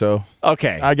 Unbelievable, Berto.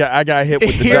 Okay. I got hit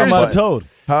with the dump button. toad.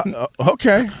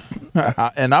 Okay.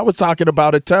 And I was talking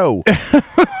about a toe.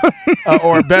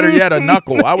 or better yet, a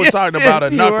knuckle. I was talking about a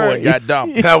knuckle and got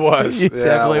dumped. That was. You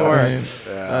definitely were.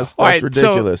 That's All right,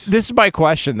 ridiculous. So this is my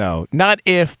question, though. Not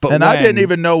if, but and when. I didn't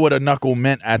even know what a knuckle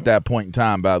meant at that point in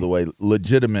time, by the way.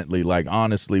 Legitimately, like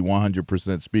honestly,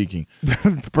 100% speaking.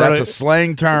 That's a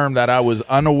slang term that I was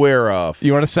unaware of.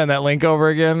 You want to send that link over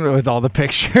again with all the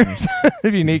pictures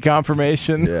if you need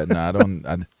confirmation? Yeah, no, I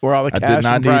don't. Where all the I cash did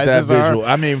not and need that prizes are? visual.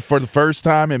 I mean, for the first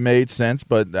time, it made sense,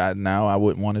 but now I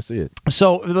wouldn't want to see it.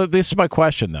 So this is my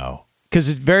question, though, because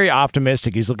it's very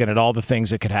optimistic. He's looking at all the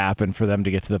things that could happen for them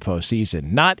to get to the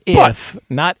postseason. Not if,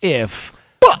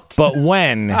 but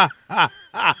when.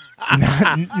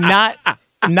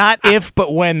 not if,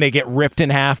 but when they get ripped in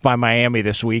half by Miami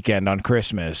this weekend on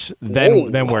Christmas.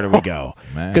 Then where do we go?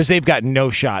 Because they've got no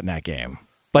shot in that game.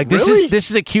 Like this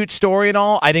is a cute story and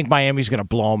all. I think Miami's going to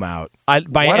blow them out. Why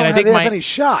don't they have any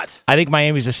shot? I think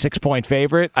Miami's a 6-point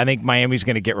favorite. I think Miami's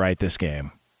going to get right this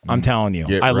game. I'm telling you.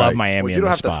 Get I love right. Miami Well, you in don't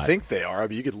this have spot. to think they are. I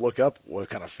mean, you could look up what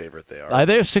kind of favorite they are.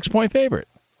 They're a 6-point favorite.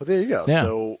 Well, there you go. Yeah.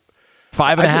 So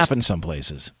 5.5 in some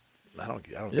places. I don't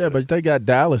Yeah, but they got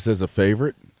Dallas as a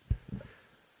favorite.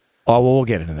 Oh, well, we'll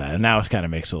get into that. Now it kind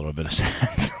of makes a little bit of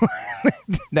sense.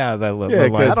 Now that Yeah, I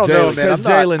don't know, man. because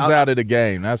Jalen's out of the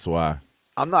game. That's why.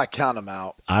 I'm not counting them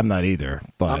out. I'm not either,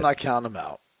 but I'm not counting them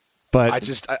out. But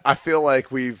I feel like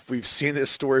we've seen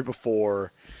this story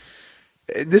before.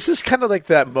 And this is kind of like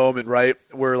that moment, right,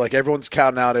 where like everyone's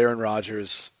counting out Aaron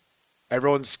Rodgers.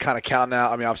 Everyone's kind of counting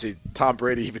out. I mean, obviously Tom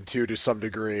Brady even too to some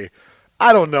degree.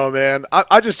 I don't know, man.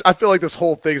 I feel like this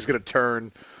whole thing is going to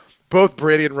turn. Both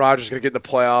Brady and Rodgers are going to get in the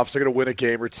playoffs. They're going to win a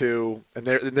game or two, and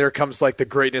there comes like the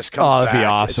greatness comes back. That'd be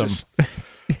awesome.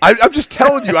 I'm just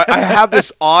telling you, I have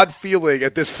this odd feeling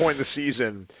at this point in the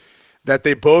season that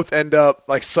they both end up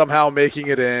like somehow making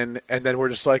it in, and then we're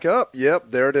just like, oh,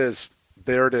 yep, there it is.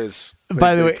 There it is.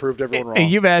 By the way, proved everyone wrong.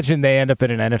 You imagine they end up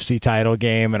in an NFC title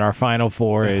game, and our Final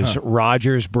Four is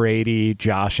Rodgers, Brady,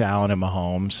 Josh Allen, and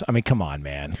Mahomes. I mean, come on,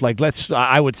 man. Like,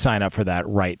 I would sign up for that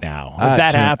right now. If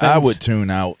that happens, I would tune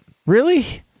out.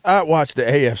 Really? I'd watch the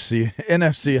AFC,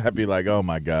 NFC. I'd be like, oh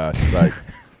my god, like.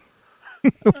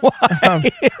 But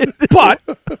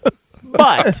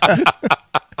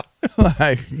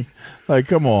like,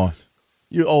 come on.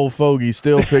 You old fogey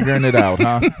still figuring it out,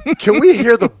 huh? Can we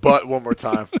hear the butt one more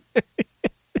time?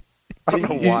 I don't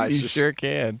know why. You sure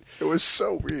can. It was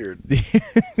so weird.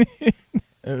 It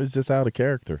was just out of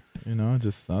character. You know,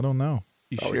 I don't know.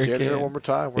 We can't hear it one more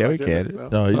time. Yeah, we can.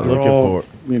 No, he's looking for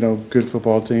it. Good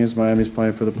football teams. Miami's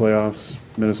playing for the playoffs.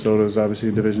 Minnesota's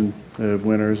obviously division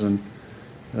winners and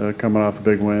coming off a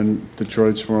big win.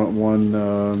 Detroit's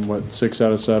won 6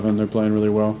 out of 7. They're playing really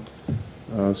well.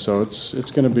 So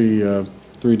it's going to be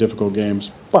 3 difficult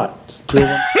games, but 2 of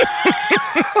them.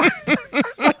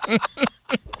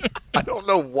 I don't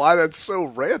know why that's so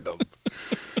random.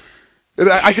 And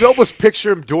I could almost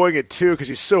picture him doing it too because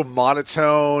he's so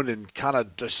monotone and kind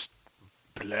of just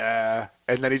blah.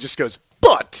 And then he just goes,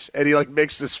 but, and he like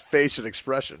makes this face and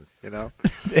expression, you know?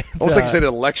 Almost like he's in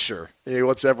a lecture. He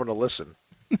wants everyone to listen.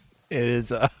 It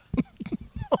is.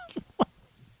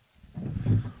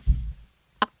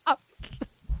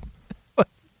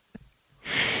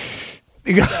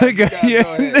 You guys go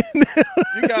ahead.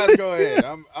 You guys go ahead.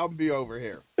 I'll be over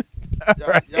here.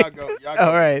 Y'all go.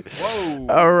 All right. Whoa.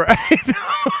 All right.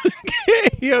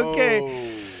 Okay.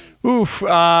 Whoa. Oof.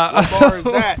 What bar is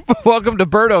that? Welcome to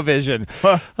Birdo Vision.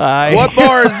 What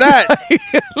bar is that?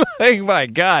 Oh, my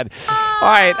God. All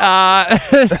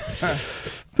right.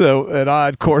 So an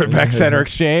odd quarterback center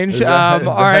exchange. All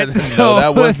right. No,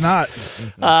 that was not.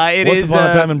 Once upon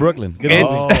a time in Brooklyn.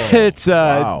 It's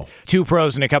wow. 2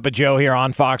 pros and a cup of Joe here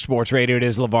on Fox Sports Radio. It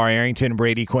is LeVar Arrington,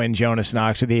 Brady Quinn, Jonas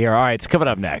Knox with you here. All right, it's coming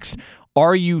up next.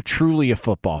 Are you truly a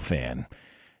football fan?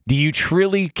 Do you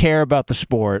truly care about the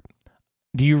sport?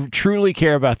 Do you truly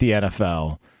care about the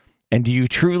NFL? And do you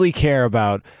truly care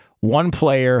about one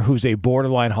player who's a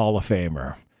borderline Hall of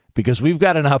Famer? Because we've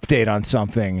got an update on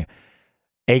something.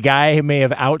 A guy who may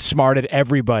have outsmarted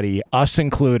everybody, us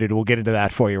included. We'll get into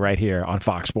that for you right here on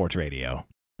Fox Sports Radio.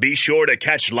 Be sure to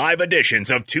catch live editions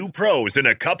of 2 Pros and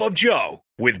a Cup of Joe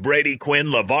with Brady Quinn,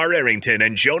 LeVar Arrington,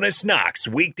 and Jonas Knox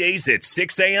weekdays at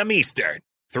 6 a.m. Eastern,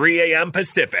 3 a.m.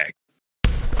 Pacific.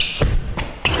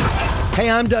 Hey,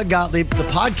 I'm Doug Gottlieb. The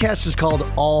podcast is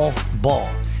called All Ball.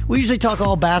 We usually talk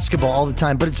all basketball all the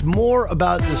time, but it's more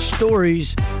about the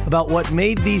stories about what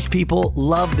made these people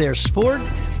love their sport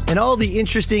and all the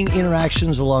interesting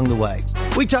interactions along the way.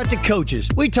 We talk to coaches.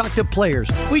 We talk to players.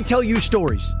 We tell you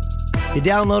stories. You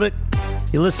download it.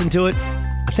 You listen to it.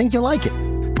 I think you'll like it.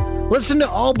 Listen to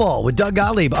All Ball with Doug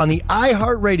Gottlieb on the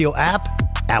iHeartRadio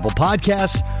app, Apple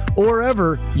Podcasts, or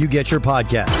wherever you get your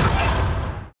podcasts.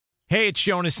 Hey, it's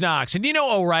Jonas Knox, and you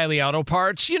know O'Reilly Auto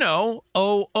Parts. You know,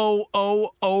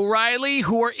 O'Reilly,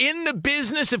 who are in the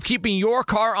business of keeping your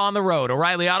car on the road.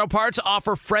 O'Reilly Auto Parts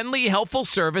offer friendly, helpful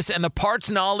service and the parts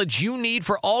knowledge you need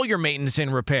for all your maintenance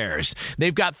and repairs.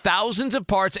 They've got thousands of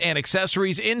parts and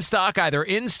accessories in stock, either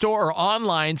in-store or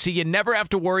online, so you never have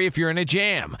to worry if you're in a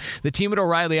jam. The team at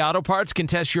O'Reilly Auto Parts can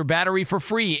test your battery for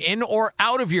free in or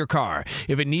out of your car.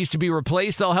 If it needs to be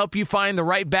replaced, they'll help you find the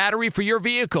right battery for your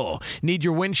vehicle. Need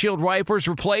your windshield wipers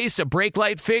replaced, a brake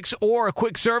light fix, or a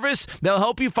quick service? They'll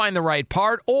help you find the right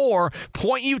part or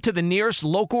point you to the nearest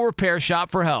local repair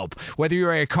shop for help. Whether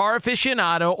you're a car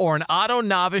aficionado or an auto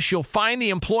novice, you'll find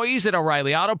the employees at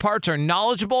O'Reilly Auto Parts are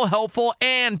knowledgeable, helpful,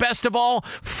 and best of all,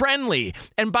 friendly.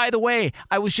 And by the way,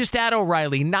 I was just at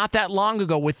O'Reilly not that long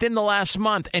ago, within the last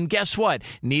month, and guess what?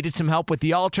 Needed some help with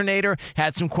the alternator,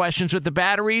 had some questions with the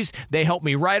batteries. They helped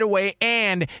me right away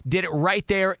and did it right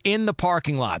there in the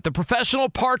parking lot. The professional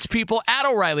parts people at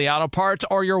O'Reilly Auto Parts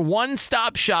are your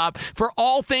one-stop shop for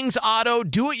all things auto,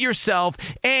 do-it-yourself,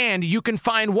 and you can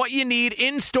find what you need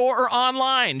in-store or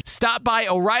online. Stop by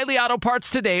O'Reilly Auto Parts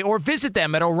today or visit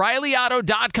them at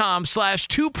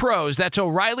O'ReillyAuto.com/2pros. That's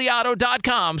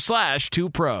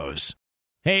O'ReillyAuto.com/2pros.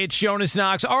 Hey, it's Jonas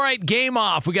Knox. All right, game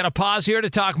off. We got to pause here to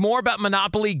talk more about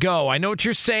Monopoly Go. I know what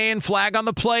you're saying, flag on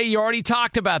the play. You already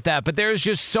talked about that, but there's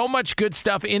just so much good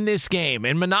stuff in this game.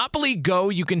 In Monopoly Go,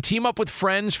 you can team up with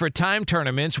friends for time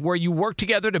tournaments where you work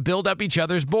together to build up each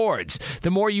other's boards.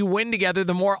 The more you win together,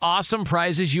 the more awesome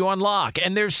prizes you unlock,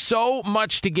 and there's so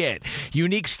much to get.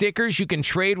 Unique stickers you can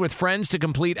trade with friends to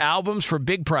complete albums for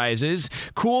big prizes,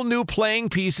 cool new playing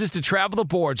pieces to travel the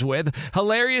boards with,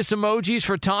 hilarious emojis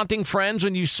for taunting friends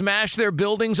when you smash their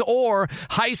buildings or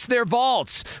heist their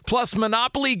vaults. Plus,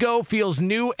 Monopoly Go feels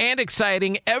new and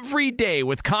exciting every day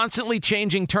with constantly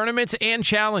changing tournaments and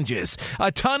challenges.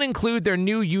 A ton include their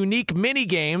new unique mini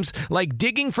games like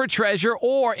digging for treasure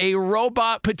or a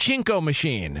robot pachinko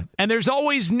machine. And there's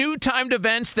always new timed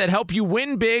events that help you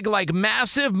win big, like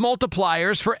massive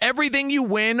multipliers for everything you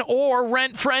win or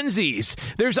rent frenzies.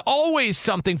 There's always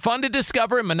something fun to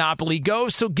discover in Monopoly Go,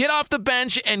 so get off the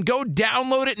bench and go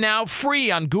download it now free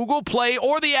on Google Play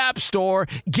or the App Store.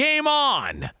 Game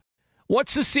on!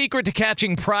 What's the secret to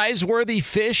catching prize-worthy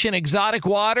fish in exotic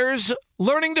waters?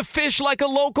 Learning to fish like a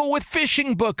local with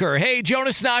Fishing Booker. Hey,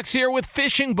 Jonas Knox here with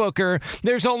Fishing Booker.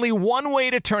 There's only one way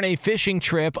to turn a fishing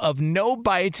trip of no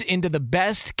bites into the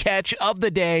best catch of the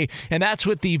day, and that's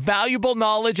with the valuable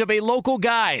knowledge of a local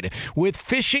guide. With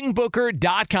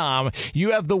FishingBooker.com,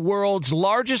 you have the world's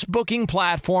largest booking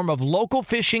platform of local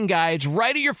fishing guides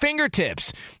right at your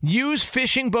fingertips. Use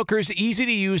Fishing Booker's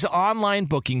easy-to-use online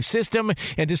booking system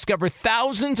and discover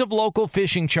thousands of local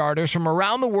fishing charters from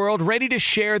around the world ready to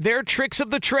share their tricks of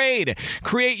the trade.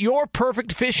 Create your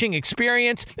perfect fishing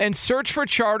experience and search for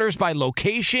charters by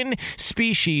location,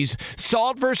 species,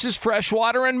 salt versus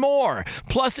freshwater, and more.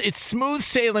 Plus, it's smooth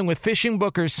sailing with Fishing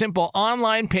Booker's simple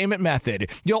online payment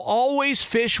method. You'll always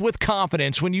fish with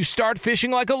confidence when you start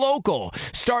fishing like a local.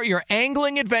 Start your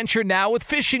angling adventure now with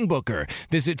Fishing Booker.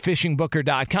 Visit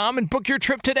FishingBooker.com and book your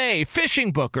trip today.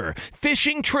 Fishing Booker.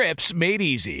 Fishing trips made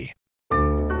easy.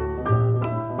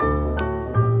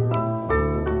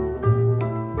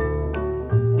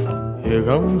 Here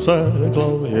comes Santa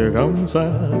Claus,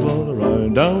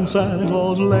 riding down Santa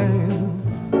Claus Lane.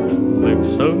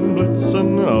 Blitzen,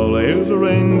 blitzen, all here's a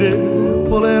reindeer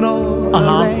pulling on the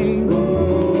rein.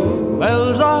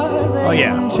 Bells are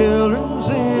ringing, children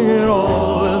singing,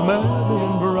 all is merry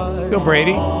and bright. Go,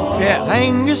 Brady. Yeah.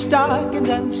 Hang your stockings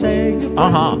and say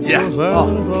goodbye. Yeah. Santa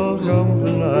Claus comes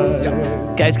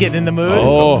tonight. Guys getting in the mood?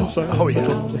 Oh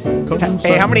yeah.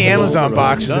 Hey, how many Amazon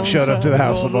boxes have showed up to the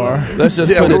house, LeVar? Let's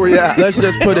just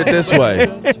put it this way.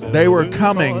 They were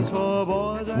coming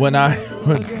when I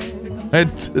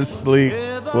went to sleep.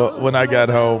 Well, when I got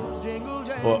home.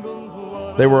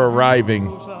 Well, they were arriving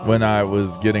when I was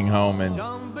getting home, and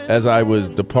as I was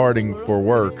departing for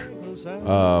work,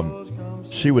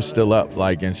 she was still up,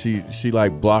 and she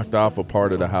blocked off a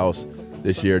part of the house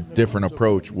this year, different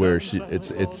approach where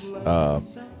it's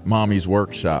mommy's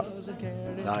workshop.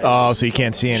 Nice. Oh, so you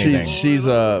can't see anything. She's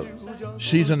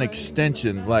an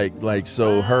extension,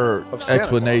 so her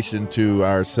explanation to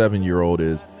our 7-year-old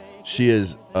is she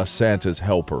is a Santa's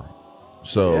helper.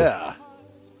 So yeah.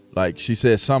 She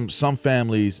says some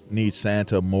families need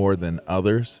Santa more than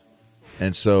others.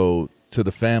 And so to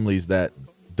the families that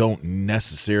don't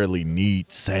necessarily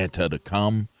need Santa to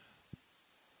come,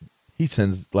 he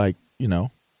sends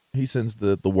he sends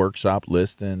the workshop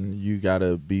list, and you got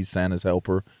to be Santa's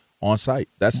helper on site.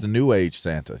 That's the new age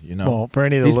Santa, Well, for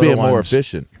any of the he's little being ones, more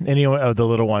efficient. Any of the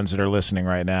little ones that are listening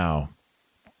right now,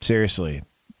 seriously,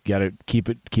 got to keep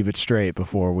it straight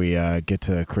before we get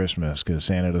to Christmas because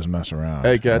Santa doesn't mess around.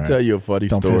 Hey, can I tell you a funny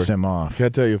story? Don't piss him off. Can I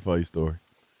tell you a funny story?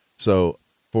 So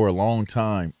for a long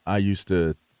time, we used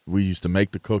to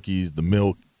make the cookies, the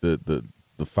milk, the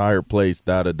fireplace,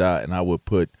 and I would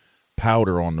put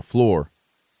powder on the floor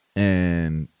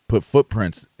and put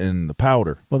footprints in the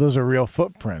powder. Well, those are real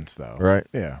footprints, though. Right?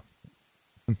 Yeah.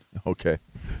 Okay.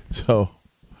 So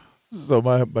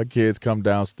my kids come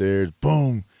downstairs.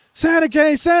 Boom. Santa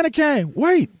came.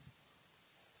 Wait.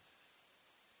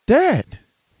 Dad,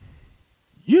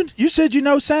 you said you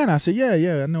know Santa. I said,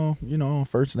 yeah, I know, on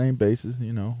first name basis,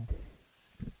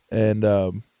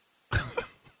 And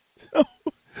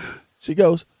she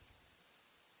goes,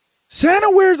 Santa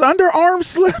wears underarm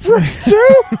slippers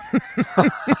too?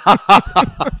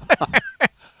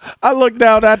 I looked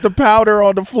down at the powder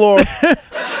on the floor.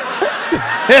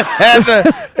 It had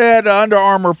the Under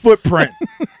Armour footprint.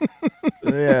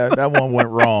 Yeah, that one went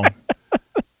wrong.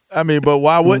 I mean, but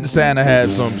why wouldn't Santa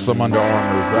have some Under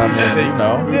Armours? I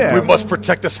mean, we must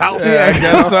protect this house. Yeah, I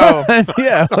guess so.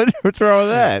 Yeah, what's wrong with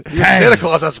that? Santa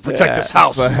Claus has to protect this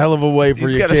house. It's a hell of a way for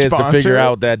your kids to figure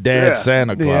out that dad's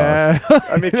Santa Claus. Yeah.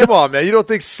 I mean, come on, man. You don't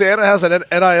think Santa has an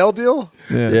NIL deal?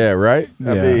 Yeah, right?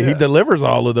 I mean, he delivers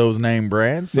all of those name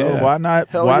brands, so why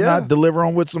not not deliver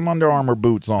them with some Under Armour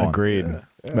boots on? Agreed.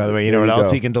 By the way, you know what else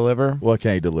he can deliver? What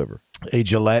can he deliver? A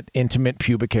Gillette Intimate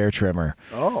Pubic Hair Trimmer.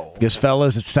 Oh. Because,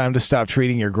 fellas, it's time to stop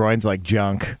treating your groins like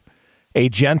junk. A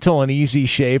gentle and easy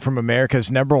shave from America's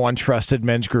 #1 trusted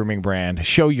men's grooming brand.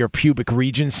 Show your pubic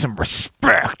region some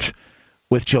respect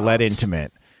with Gillette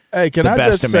Intimate. Hey, can I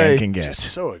best just a man say, can get.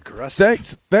 Just so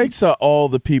aggressive. Thanks to all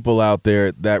the people out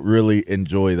there that really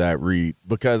enjoy that read,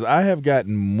 because I have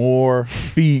gotten more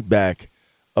feedback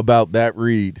about that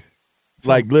read.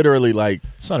 Literally,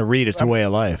 it's not a read, it's a way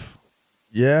of life.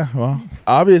 Yeah, well,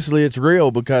 obviously it's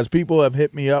real because people have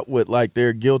hit me up with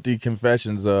their guilty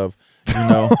confessions of,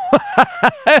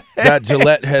 that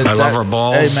Gillette has. I love her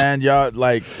balls. Hey man, y'all,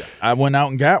 I went out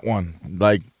and got one.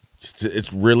 It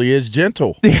really is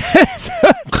gentle.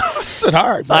 I said, all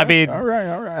right, man. I mean, all right.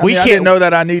 I didn't know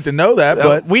that I need to know that,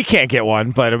 but we can't get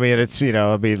one. But I mean, it's Lee.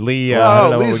 Lee's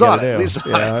on it. Lee's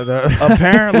on it.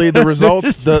 Apparently, the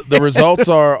results the results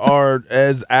are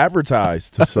as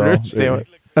advertised. So,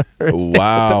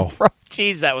 wow.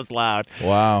 Jeez, that was loud.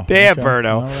 Wow. Damn, Okay.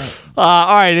 Berto. All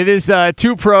right, it is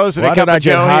two pros and Why a cup did I of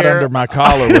get Joe hot here. under my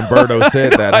collar when Berto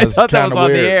said that? I It was thought that was kinda on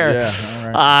weird. the air. Yeah,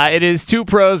 all right. It is two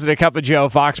pros and a cup of Joe,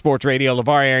 Fox Sports Radio,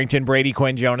 LeVar Arrington, Brady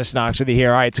Quinn, Jonas Knox with you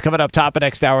here. All right, so coming up top of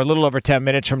next hour, a little over 10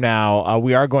 minutes from now,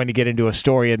 we are going to get into a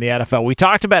story in the NFL. We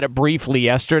talked about it briefly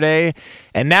yesterday,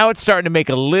 and now it's starting to make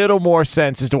a little more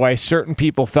sense as to why certain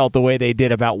people felt the way they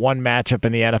did about one matchup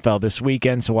in the NFL this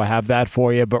weekend, so we'll have that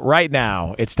for you. But right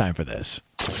now, it's time for this.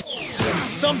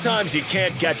 Sometimes you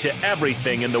can't get to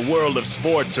everything in the world of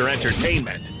sports or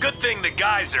entertainment. Good thing the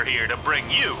guys are here to bring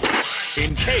you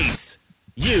in case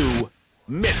you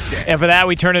missed it. And for that,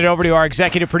 we turn it over to our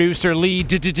executive producer, Lee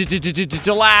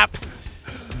DeLapp.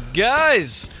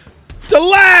 Guys,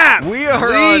 DeLapp! we are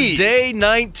on day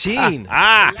 19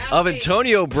 of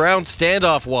Antonio Brown's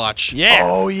standoff watch. Yeah.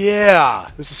 Oh,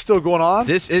 yeah. This is still going on?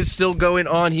 This is still going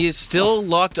on. He is still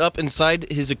locked up inside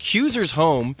his accuser's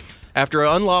home after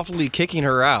unlawfully kicking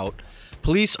her out.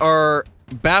 Police are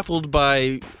baffled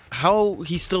by how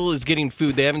he still is getting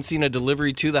food. They haven't seen a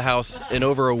delivery to the house in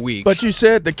over a week. But you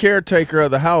said the caretaker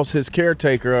of the house, his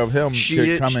caretaker of him,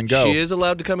 could come and go. She is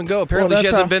allowed to come and go. Apparently, she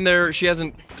hasn't been there. She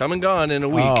hasn't come and gone in a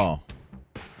week. Oh.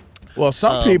 Well,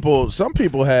 some people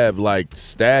have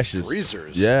stashes.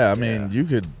 Freezers. Yeah, I mean, you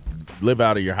could live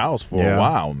out of your house for a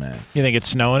while, man. You think it's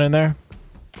snowing in there?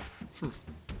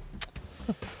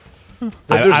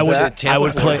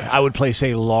 I would place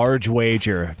a large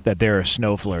wager that there are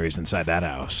snow flurries inside that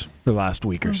house the last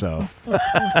week or so.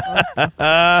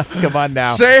 Come on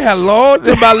now. Say hello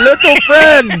to my little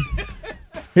friend.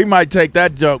 He might take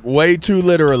that junk way too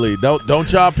literally.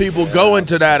 Don't y'all people go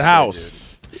into that house.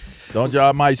 Don't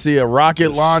y'all might see a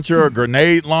rocket launcher, a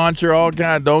grenade launcher, all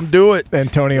kind. Don't do it.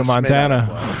 Antonio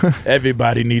Montana.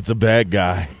 Everybody needs a bad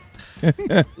guy.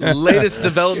 Latest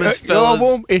developments, fellas.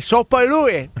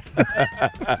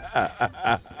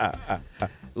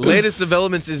 Latest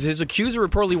developments is his accuser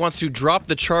reportedly wants to drop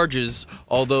the charges,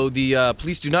 although the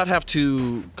police do not have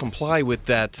to comply with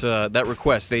that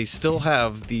request. They still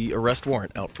have the arrest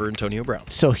warrant out for Antonio Brown.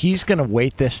 So he's going to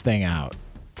wait this thing out.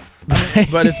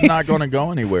 But it's not going to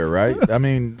go anywhere, right? I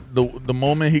mean, the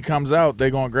moment he comes out,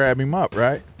 they're going to grab him up,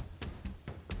 right?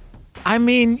 I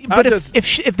mean, but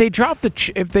if they drop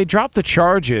the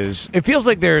charges, it feels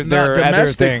like there are other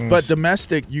things. But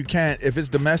domestic, you can't. If it's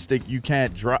domestic, you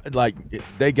can't drop. Like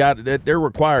they're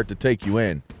required to take you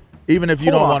in, even if you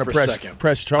don't want to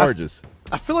press charges.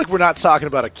 I feel like we're not talking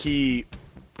about a key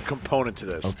component to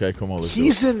this. Okay, come on.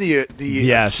 He's in the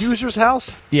accuser's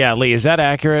house. Yeah, Lee, is that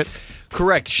accurate?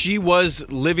 Correct. She was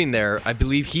living there. I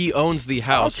believe he owns the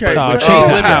house. Okay.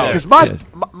 Because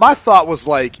my thought was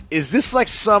like, is this like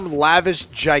some lavish,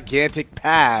 gigantic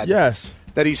pad? Yes.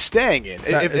 That he's staying in.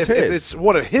 If it's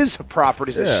one of his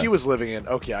properties that she was living in,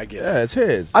 okay, I get it. Yeah, it's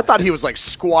his. I thought he was like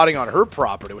squatting on her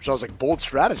property, which I was like, bold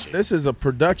strategy. This is a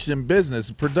production business,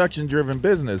 a production-driven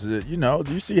business. You know,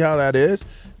 do you see how that is?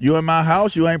 You in my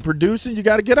house, you ain't producing, you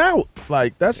got to get out.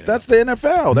 Like that's the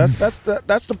NFL.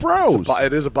 That's the pros.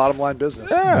 It is a bottom line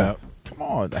business. Yeah. Come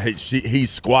on, he's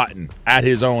squatting at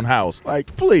his own house.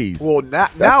 Like, please. Well,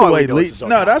 that's the way Lee.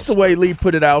 That's the way Lee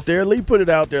put it out there. Lee put it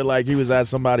out there like he was at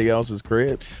somebody else's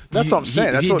crib. That's what I'm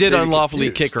saying. He did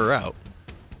unlawfully kick her out.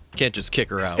 Can't just kick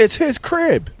her out. It's his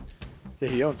crib. Yeah,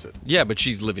 he owns it. Yeah, but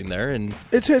she's living there, and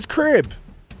it's his crib.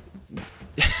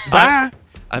 Bye.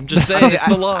 I'm just saying, it's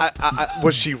the law.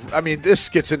 Was she? I mean, this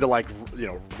gets into like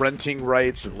renting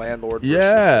rights and landlord.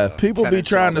 Versus, people be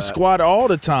trying to squat all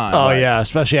the time. Oh yeah,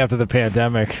 especially after the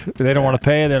pandemic. If they don't want to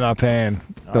pay, they're not paying.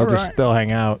 They'll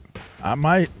hang out. I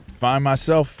might find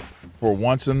myself for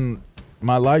once in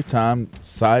my lifetime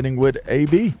siding with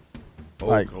AB.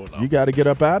 You got to get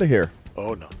up out of here.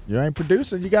 Oh no, you ain't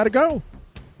producing. You got to go.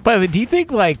 But do you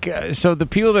think so? The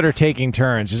people that are taking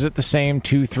turns, is it the same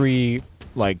 2-3?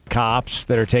 Like cops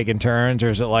that are taking turns, or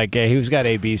is it like, hey, who's got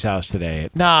AB's house today?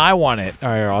 Nah, I want it. All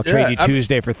right, I'll trade you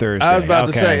Tuesday for Thursday. I was about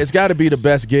to say, it's got to be the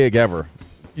best gig ever.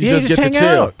 You just get to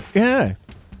chill. Out. Yeah,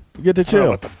 you get to chill. I don't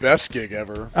know about the best gig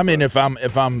ever. I mean, if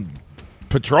I'm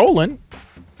patrolling,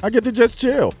 I get to just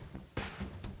chill.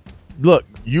 Look,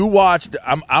 you watched.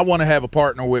 I want to have a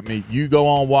partner with me. You go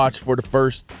on watch for the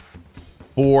first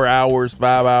 4 hours,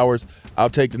 5 hours. I'll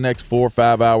take the next 4 or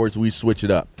 5 hours. We switch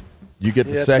it up. You get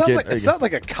the second. It's not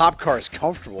like a cop car is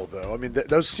comfortable, though. I mean,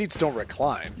 those seats don't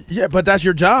recline. Yeah, but that's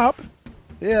your job.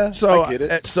 Yeah, so I get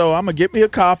it. So I'm going to get me a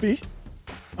coffee.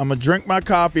 I'm going to drink my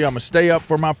coffee. I'm going to stay up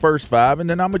for my first 5, and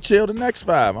then I'm going to chill the next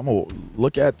 5. I'm going to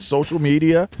look at social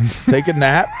media, take a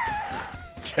nap.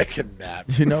 Take a nap.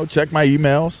 Check my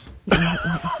emails.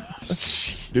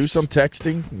 Do some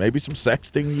texting, maybe some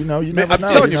sexting. You never know. I'm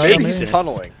telling you, maybe he's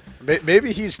tunneling.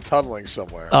 Maybe he's tunneling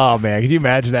somewhere. Oh man, can you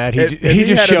imagine that? He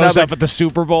just shows up at the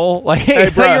Super Bowl, like,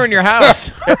 hey, bro, you're in your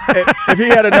house. if he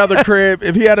had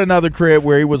another crib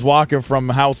where he was walking from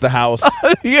house to house,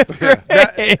 I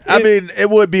mean, it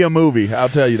would be a movie. I'll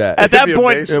tell you that. At that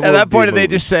point, they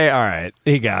just say, "All right,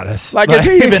 he got us." Like, is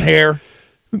he even here?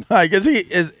 Like,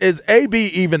 is AB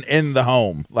even in the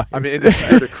home? Like, I mean, in the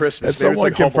spirit of Christmas, maybe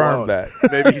someone it's like confirmed that.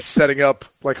 Maybe he's setting up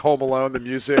like Home Alone, the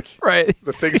music, right?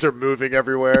 The things are moving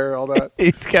everywhere, all that.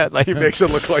 He's got he makes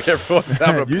it look like everyone's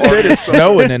having a party. You said it's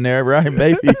snowing in there, right?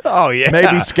 Maybe. Oh yeah.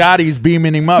 Maybe Scotty's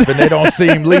beaming him up, and they don't see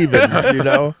him leaving.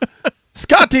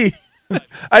 Scotty,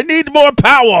 I need more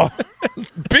power.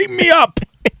 Beam me up.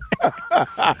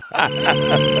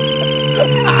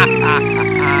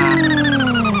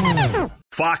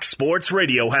 Fox Sports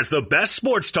Radio has the best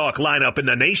sports talk lineup in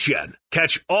the nation.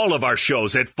 Catch all of our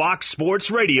shows at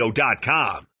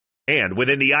foxsportsradio.com. And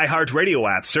within the iHeartRadio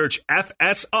app, search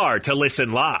FSR to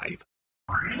listen live.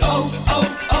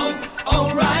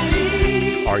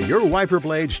 O'Reilly. Are your wiper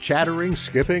blades chattering,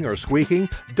 skipping, or squeaking?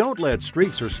 Don't let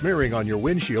streaks or smearing on your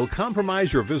windshield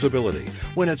compromise your visibility.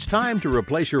 When it's time to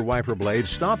replace your wiper blades,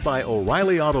 stop by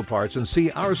O'Reilly Auto Parts and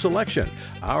see our selection.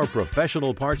 Our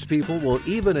professional parts people will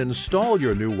even install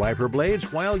your new wiper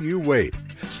blades while you wait.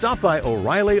 Stop by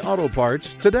O'Reilly Auto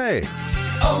Parts today.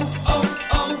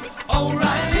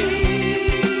 O'Reilly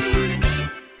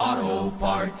Auto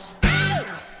Parts.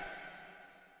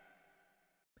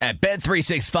 At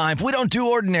Bet365, we don't do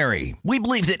ordinary. We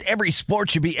believe that every sport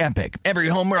should be epic. Every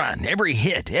home run, every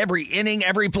hit, every inning,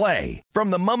 every play. From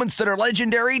the moments that are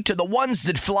legendary to the ones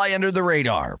that fly under the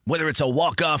radar. Whether it's a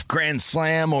walk-off grand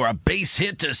slam or a base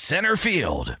hit to center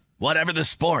field. Whatever the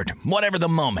sport, whatever the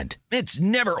moment. It's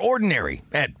never ordinary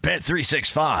at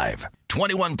Bet365.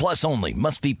 21 plus only.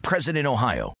 Must be present in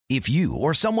Ohio. If you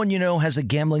or someone you know has a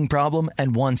gambling problem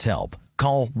and wants help,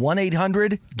 call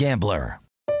 1-800-GAMBLER.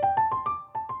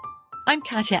 I'm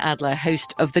Katya Adler,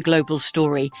 host of The Global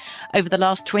Story. Over the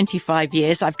last 25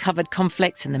 years, I've covered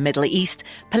conflicts in the Middle East,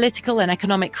 political and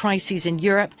economic crises in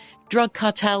Europe, drug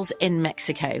cartels in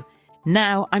Mexico.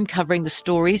 Now I'm covering the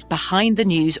stories behind the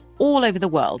news all over the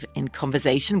world in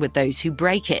conversation with those who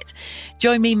break it.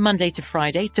 Join me Monday to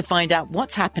Friday to find out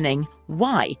what's happening,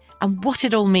 why, and what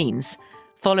it all means.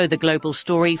 Follow The Global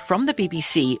Story from the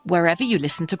BBC wherever you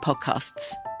listen to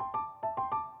podcasts.